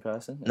not a morning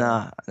person?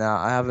 Nah,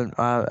 I haven't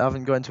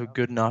got into a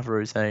good enough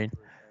routine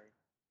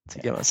to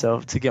get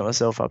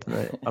myself up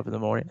in the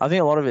morning. I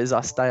think a lot of it is I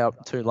stay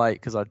up too late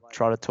because I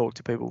try to talk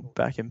to people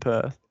back in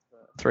Perth,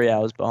 3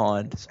 hours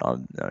behind. So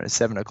I'm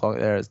 7 o'clock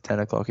there, it's 10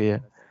 o'clock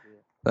here.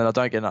 Then I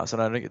don't get enough, so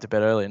I don't get to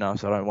bed early enough,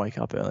 so I don't wake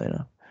up early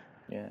enough.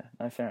 Yeah,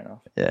 no, fair enough.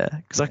 Yeah,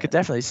 because I could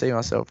definitely see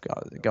myself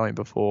going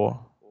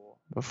before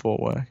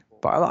work.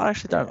 But I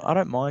actually don't. I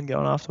don't mind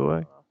going after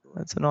work.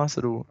 It's a nice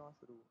little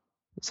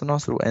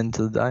end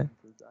to the day.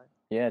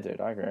 Yeah, dude,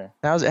 I agree.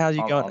 How's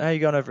you going? How you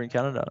going over in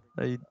Canada?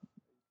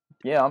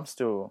 Yeah, I'm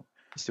still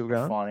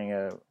going? finding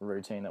a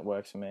routine that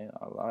works for me.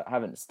 I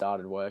haven't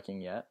started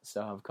working yet,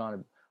 so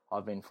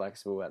I've been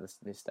flexible at this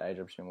stage.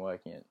 I've just been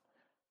working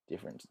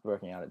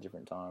out at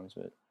different times,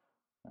 but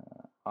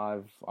I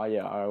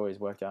always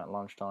worked out at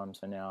lunchtime,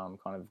 so now I'm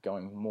kind of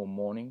going more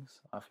mornings.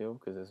 I feel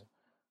because there's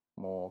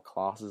more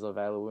classes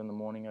available in the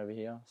morning over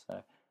here,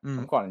 so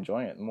I'm quite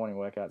enjoying it. The morning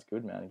workout's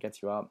good, man. It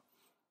gets you up.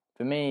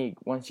 For me,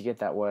 once you get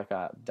that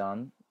workout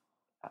done,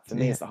 for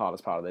me it's the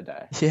hardest part of the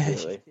day. Yeah.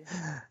 Really.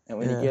 And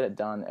when you get it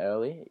done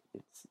early,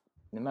 it's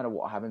no matter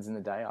what happens in the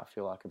day, I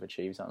feel like I've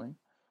achieved something,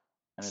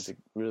 and it's a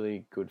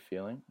really good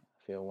feeling.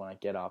 I feel when I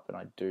get up and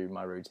I do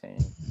my routine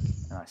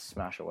and I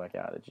smash a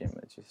workout at the gym.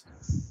 It's just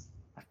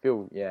I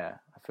feel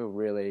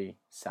really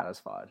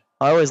satisfied.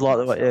 I always like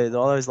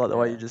the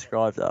way you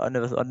described that. I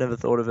never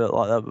thought of it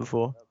like that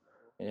before.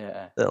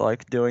 Yeah. That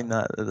like doing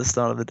that at the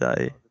start of the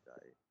day.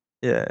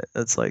 Yeah,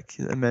 it's like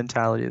a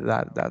mentality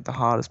that the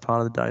hardest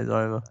part of the day is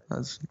over.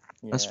 That's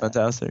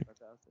fantastic.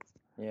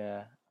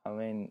 Yeah, I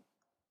mean,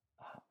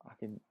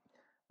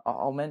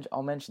 I'll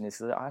mention this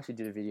because I actually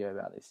did a video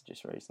about this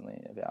just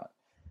recently about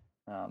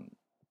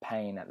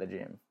pain at the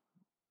gym.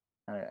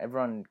 I know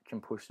everyone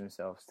can push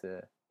themselves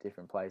to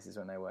different places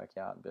when they work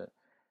out, but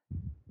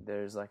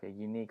there's like a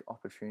unique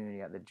opportunity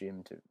at the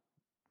gym to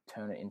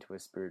turn it into a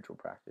spiritual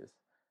practice,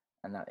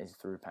 and that is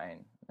through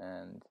pain.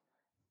 And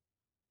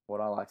what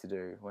I like to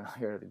do when I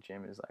go to the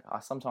gym is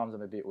like sometimes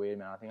I'm a bit weird,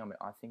 man. I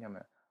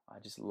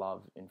just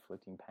love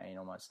inflicting pain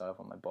on myself,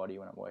 on my body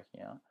when I'm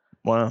working out.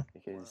 Wow.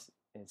 Because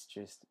it's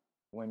just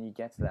when you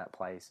get to that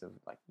place of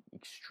like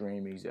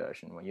extreme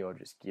exertion where you're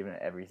just giving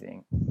it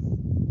everything,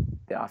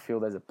 I feel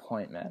there's a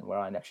point, man, where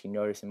I actually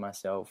notice in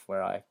myself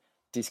where I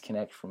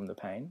disconnect from the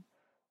pain,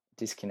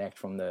 disconnect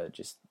from the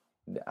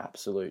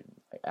absolute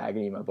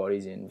agony my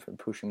body's in from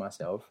pushing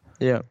myself.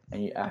 Yeah.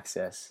 And you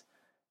access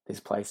this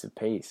place of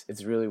peace.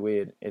 It's really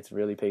weird. It's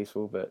really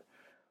peaceful, but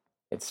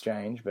it's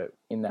strange. But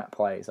in that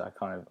place, I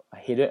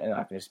hit it and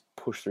I can just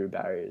push through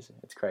barriers.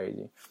 It's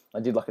crazy.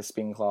 I did like a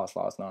spin class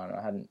last night and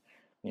I hadn't,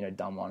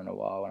 done one in a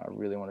while, and I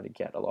really wanted to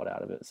get a lot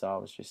out of it. So I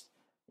was just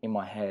in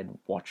my head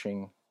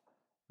watching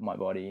my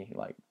body,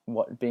 like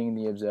being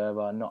the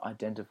observer, not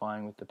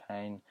identifying with the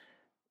pain,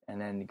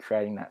 and then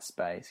creating that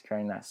space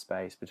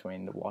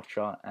between the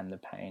watcher and the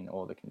pain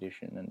or the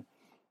condition, and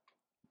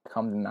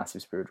becomes a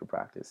massive spiritual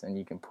practice. And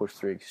you can push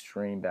through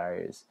extreme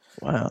barriers.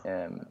 Wow.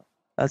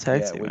 That's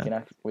hectic,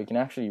 man. We can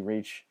actually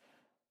reach.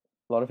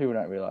 A lot of people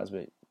don't realize,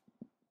 but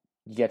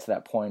you get to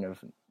that point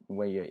of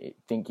where you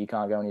think you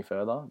can't go any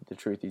further. The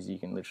truth is, you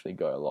can literally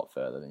go a lot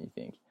further than you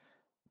think.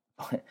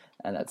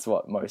 And that's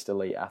what most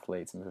elite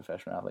athletes and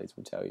professional athletes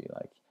will tell you.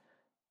 Like,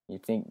 you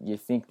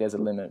think there's a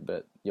limit,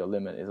 but your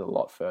limit is a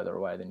lot further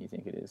away than you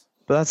think it is.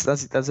 But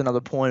that's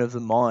another point of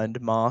the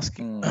mind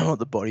masking what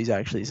the body's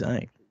actually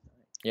saying.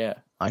 Yeah.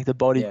 Like the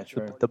body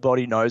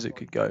knows it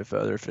could go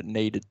further if it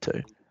needed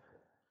to,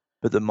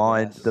 but the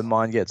mind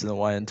gets in the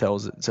way and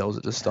tells it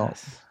to stop.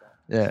 Yes.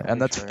 Yeah,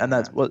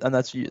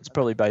 it's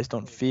probably based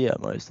on fear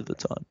most of the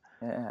time.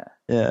 Yeah.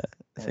 Yeah.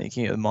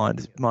 Thinking of the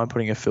mind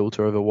putting a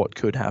filter over what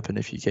could happen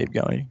if you keep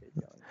going.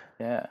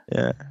 Yeah.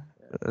 Yeah.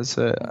 It's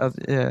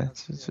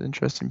an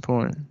interesting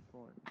point.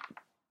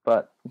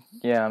 But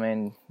yeah, I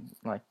mean,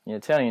 like,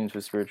 turning into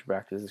a spiritual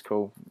practice is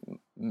cool.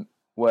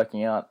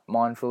 Working out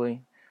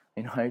mindfully,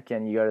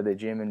 can you go to the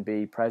gym and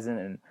be present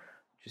and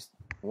just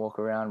walk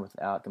around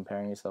without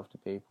comparing yourself to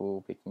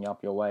people, picking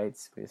up your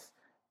weights with,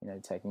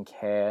 taking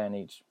care in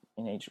each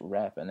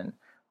rep. And then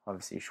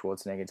obviously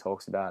Schwarzenegger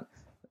talks about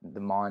the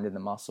mind and the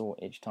muscle.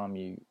 Each time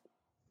you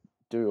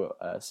do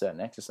a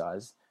certain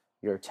exercise,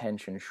 your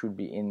attention should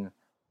be in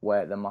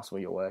where the muscle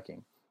you're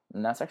working.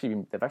 And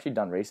they've actually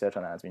done research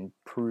on that. It's been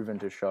proven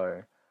to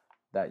show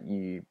that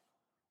you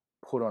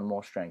put on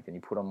more strength and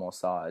you put on more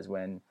size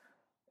when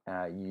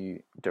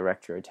you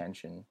direct your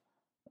attention,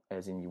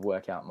 as in you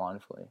work out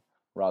mindfully,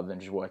 rather than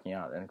just working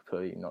out and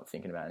completely not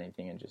thinking about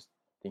anything and just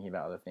thinking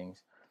about other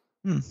things.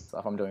 So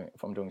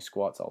if I'm doing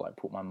squats, I'll like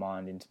put my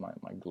mind into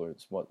my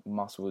glutes, what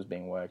muscle is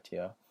being worked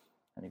here,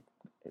 and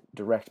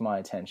direct my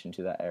attention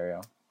to that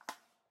area.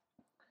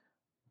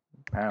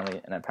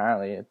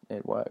 Apparently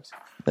it works.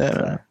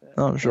 Yeah,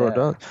 so, I'm sure it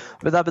does.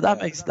 But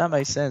that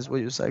makes sense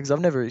what you're saying, because I've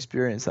never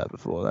experienced that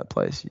before. That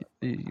place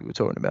you were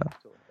talking about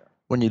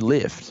when you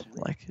lift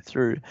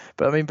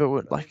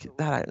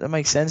that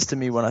makes sense to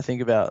me when I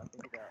think about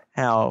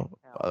how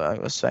I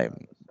was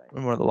saying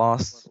in one of the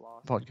last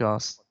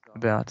podcasts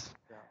about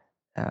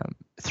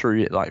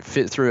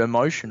through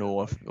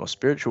emotional or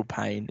spiritual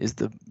pain is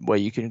where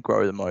you can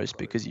grow the most,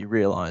 because you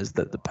realize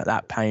that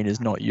that pain is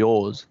not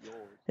yours.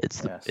 It's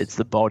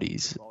the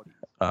body's,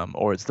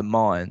 or it's the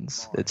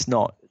mind's. It's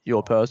not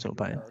your personal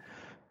pain.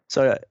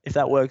 So if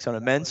that works on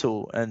a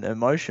mental and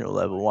emotional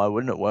level, why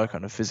wouldn't it work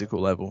on a physical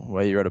level,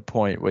 where you're at a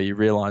point where you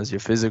realize your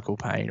physical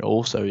pain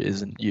also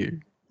isn't you?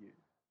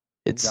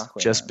 It's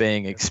just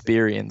being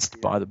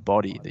experienced by the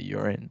body that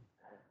you're in.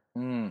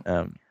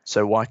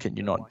 So why can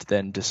you not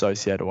then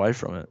dissociate away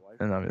from it?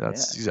 And I mean,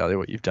 that's exactly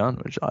what you've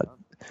done,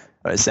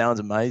 it sounds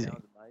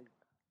amazing.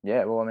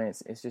 Yeah, well, I mean,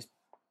 it's just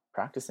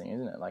practicing,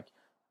 isn't it? Like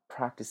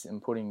practicing,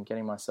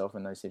 getting myself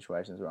in those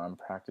situations where I'm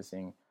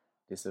practicing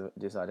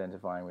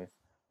disidentifying with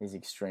these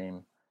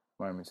extreme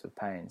moments of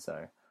pain.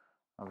 So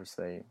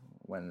obviously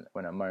when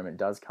a moment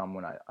does come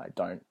when I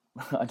don't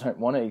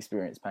want to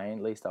experience pain,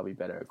 at least I'll be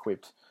better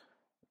equipped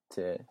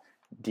to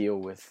deal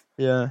with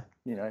that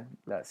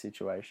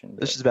situation.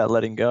 It's just about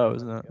letting go,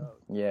 isn't it?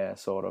 Yeah,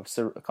 sort of.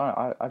 So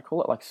I'd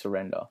call it like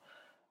surrender.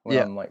 I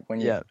think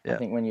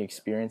when you're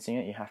experiencing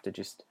it, you have to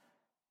just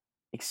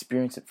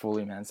experience it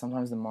fully, man.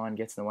 Sometimes the mind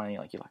gets in the way,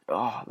 and you're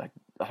like,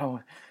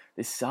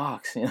 this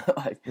sucks,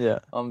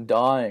 I'm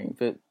dying,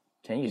 but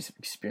can you just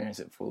experience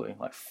it fully,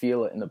 like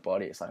feel it in the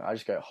body? It's like I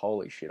just go,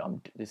 holy shit,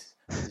 this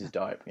is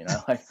dope,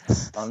 like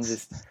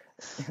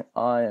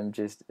I am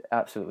just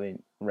absolutely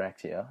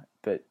wrecked here,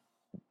 but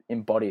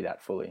embody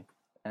that fully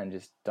and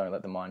just don't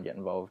let the mind get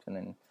involved, and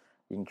then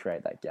you can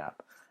create that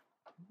gap.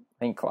 I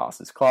think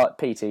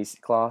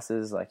PT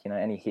classes, like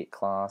any HIIT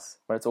class,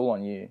 where it's all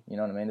on you, you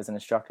know what I mean? There's an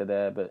instructor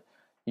there, but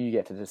you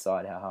get to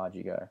decide how hard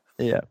you go.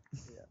 Yeah.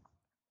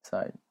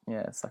 So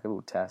it's like a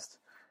little test.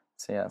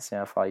 See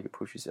how far you can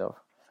push yourself.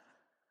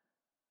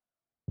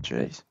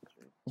 Jeez.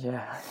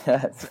 Yeah,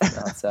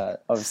 that's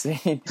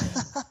obviously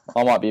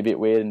I might be a bit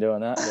weird in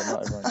doing that, but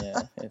not everyone.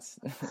 Yeah,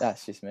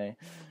 that's just me.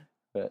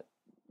 But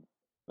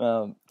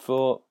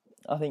for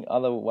I think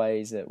other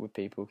ways that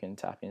people can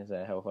tap into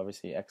their health,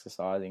 obviously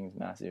exercising is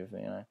massive.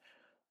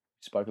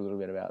 Spoke a little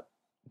bit about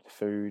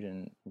food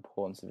and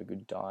importance of a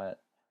good diet,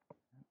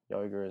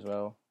 yoga as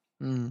well.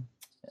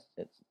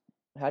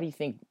 How do you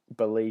think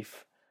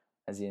belief,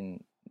 as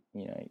in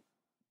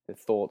the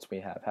thoughts we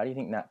have, how do you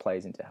think that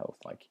plays into health?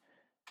 Like,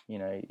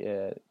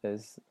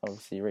 there's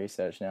obviously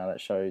research now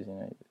that shows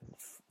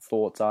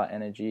thoughts are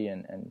energy,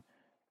 and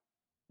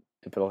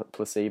the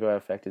placebo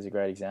effect is a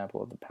great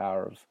example of the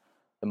power of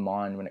the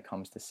mind when it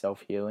comes to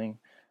self-healing.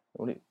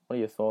 What are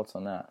your thoughts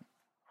on that?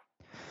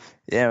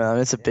 Yeah, man,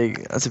 that's a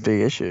big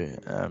issue,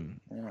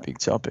 big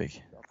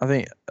topic. I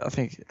think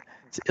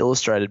it's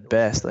illustrated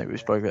best, like we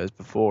spoke about this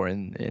before,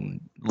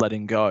 in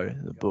Letting Go,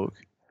 the book,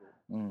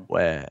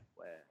 where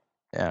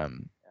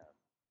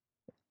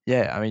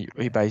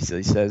he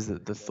basically says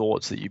that the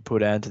thoughts that you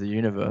put out into the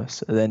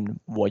universe are then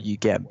what you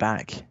get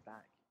back,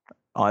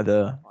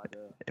 either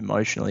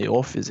emotionally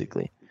or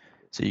physically.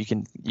 So you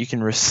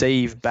can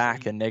receive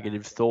back a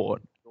negative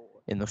thought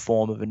in the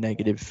form of a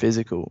negative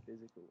physical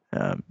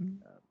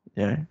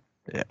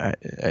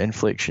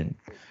infliction,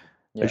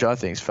 which I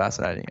think is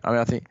fascinating. I mean,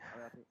 I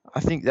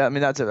think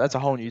that's a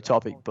whole new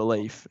topic,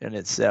 belief in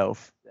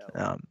itself,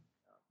 and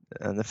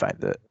the fact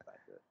that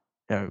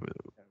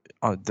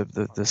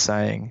the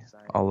saying,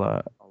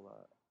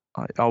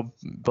 I'll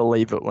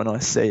believe it when I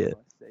see it.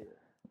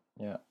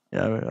 Yeah.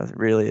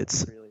 Really,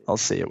 I'll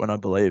see it when I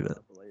believe it.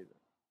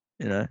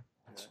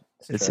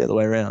 It's the other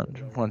way around.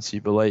 Once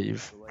you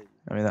believe,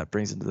 that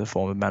brings into the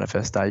form of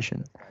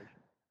manifestation.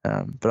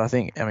 But I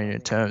think, in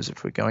terms,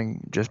 if we're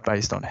going just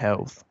based on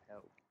health,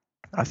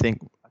 I think,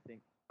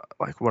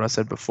 like what I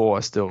said before, I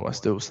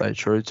still stay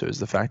true to, is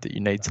the fact that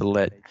you need to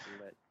let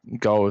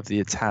go of the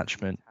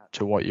attachment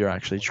to what you're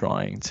actually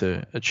trying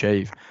to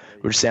achieve,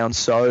 which sounds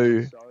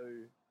so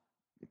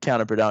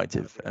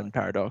counterproductive and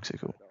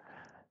paradoxical.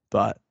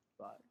 But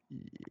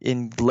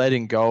in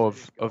letting go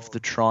of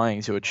the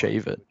trying to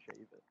achieve it,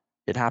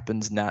 it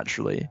happens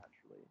naturally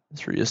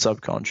through your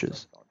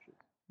subconscious.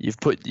 You've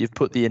put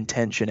the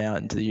intention out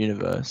into the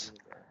universe,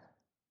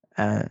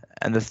 and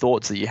the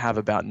thoughts that you have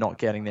about not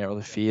getting there, or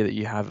the fear that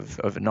you have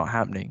of it not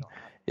happening,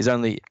 is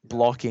only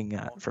blocking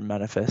that from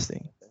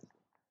manifesting.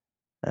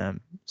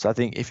 So I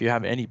think if you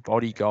have any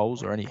body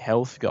goals or any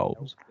health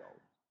goals,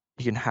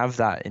 you can have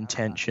that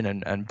intention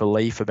and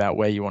belief about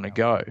where you want to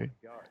go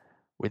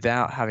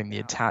without having the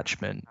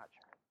attachment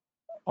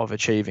of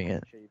achieving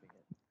it,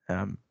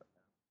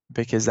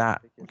 because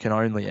that can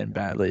only end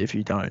badly if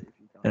you don't,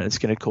 and it's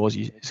going to cause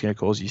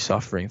you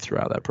suffering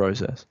throughout that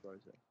process.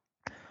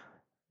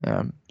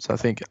 So I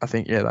think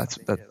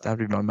that'd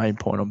be my main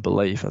point on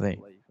belief. I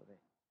think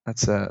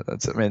that's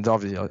it's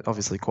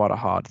obviously quite a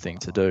hard thing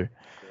to do,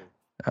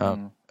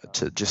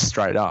 to just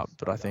straight up,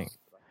 but I think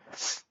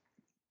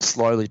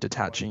slowly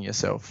detaching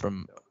yourself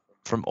from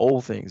all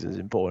things is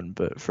important,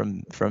 but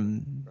from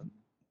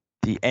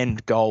the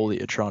end goal that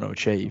you're trying to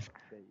achieve.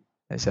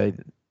 They say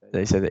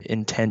that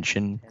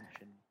intention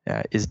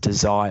is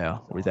desire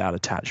without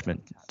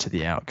attachment to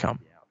the outcome.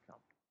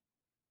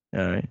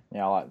 Yeah,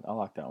 I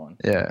like that one.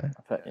 Yeah.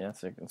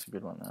 That's a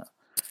good one. That.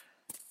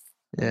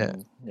 Yeah.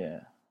 And, yeah,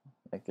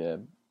 like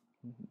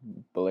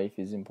belief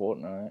is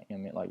important, right? I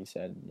mean, like you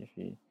said,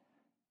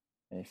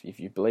 if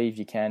you believe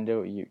you can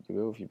do it, you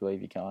will. If you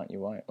believe you can't, you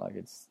won't. Like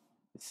it's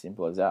as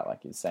simple as that.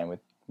 Like it's the same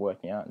with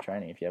working out and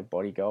training. If you have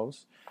body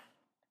goals,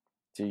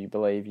 do you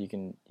believe you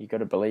can? You got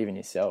to believe in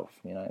yourself.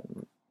 You know,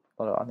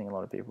 I think a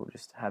lot of people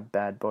just have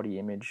bad body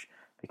image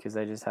because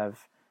they just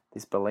have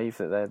this belief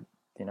that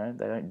they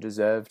don't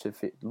deserve to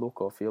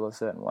look or feel a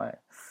certain way.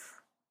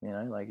 You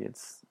know, like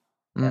it's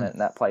and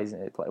that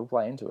will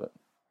play into it.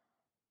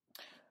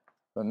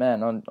 But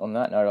man, on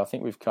that note, I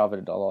think we've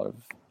covered a lot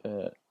of.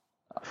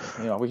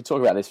 We could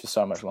talk about this for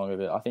so much longer,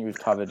 but I think we've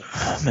covered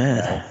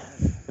a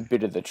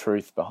bit of the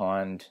truth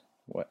behind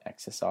what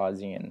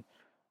exercising and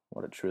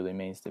what it truly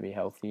means to be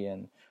healthy.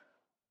 And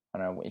I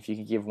don't know if you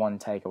could give one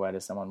takeaway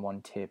to someone,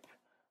 one tip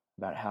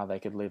about how they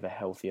could live a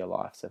healthier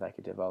life so they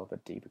could develop a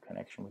deeper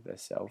connection with their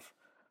self,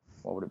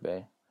 what would it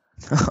be?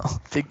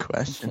 Big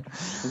question.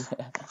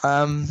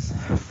 I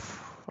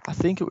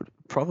think it would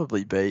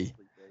probably be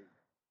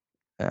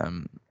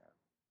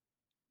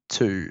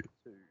to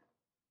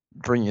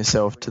bring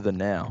yourself to the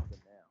now,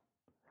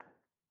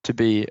 to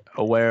be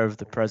aware of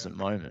the present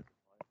moment.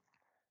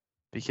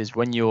 Because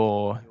when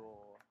you're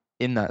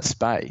in that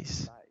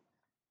space,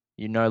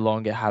 you no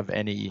longer have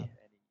any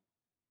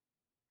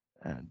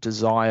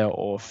desire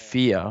or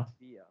fear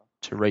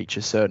to reach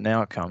a certain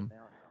outcome.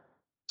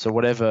 So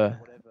whatever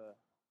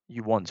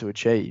you want to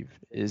achieve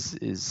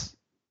is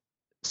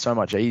so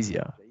much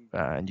easier,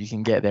 and you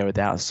can get there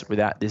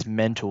without this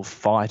mental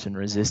fight and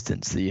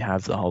resistance that you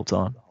have the whole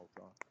time.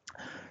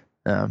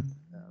 I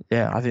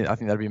think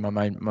that'd be my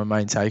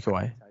main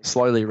takeaway.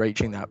 Slowly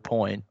reaching that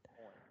point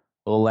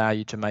will allow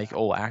you to make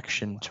all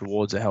action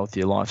towards a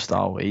healthier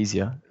lifestyle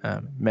easier,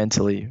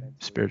 mentally,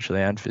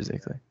 spiritually, and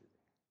physically.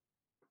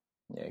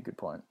 Yeah, good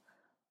point.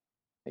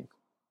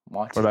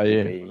 What about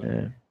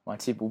you? My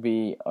tip will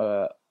be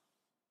on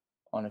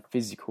a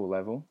physical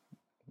level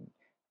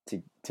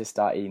to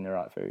start eating the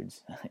right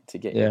foods, to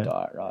get your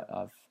diet right.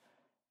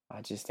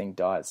 I just think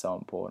diet's so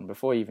important.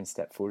 Before you even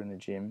step foot in the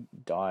gym,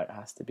 diet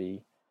has to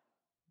be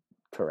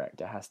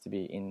correct. It has to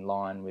be in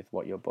line with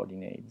what your body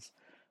needs.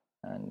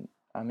 And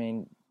I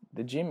mean,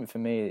 the gym for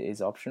me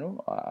is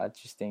optional. I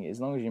just think as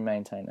long as you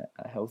maintain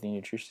a healthy,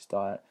 nutritious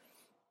diet,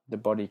 the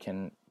body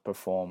can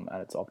perform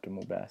at its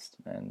optimal best.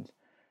 And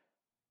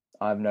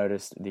I've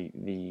noticed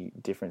the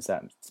difference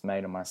that's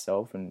made on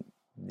myself and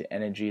the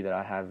energy that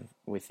I have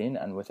within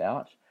and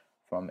without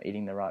from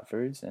eating the right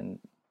foods. And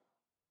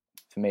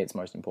for me, it's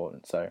most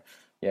important. So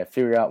yeah,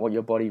 figure out what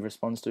your body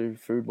responds to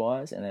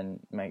food-wise, and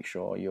then make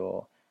sure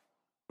you're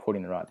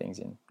putting the right things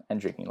in and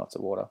drinking lots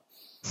of water.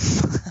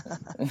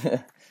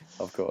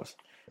 Of course.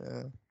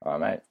 Yeah. All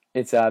right, mate.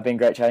 It's been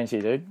great chatting to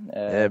you, dude.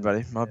 Yeah,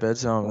 buddy. My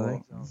bedtime, I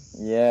think.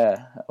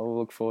 Yeah. I'll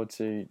look forward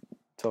to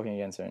talking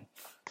again soon.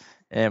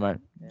 Yeah, mate.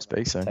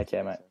 Speak soon. Take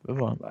care, mate.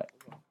 Bye-bye. Bye.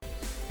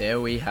 There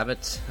we have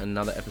it.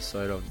 Another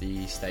episode of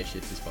the State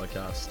Shifters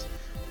podcast.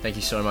 Thank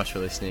you so much for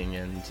listening.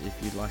 And if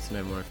you'd like to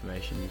know more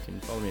information, you can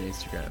follow me on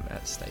Instagram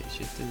at State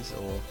Shifters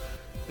or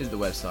visit the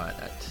website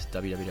at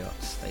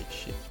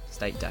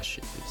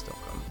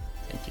www.state-shifters.com.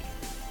 Thank you.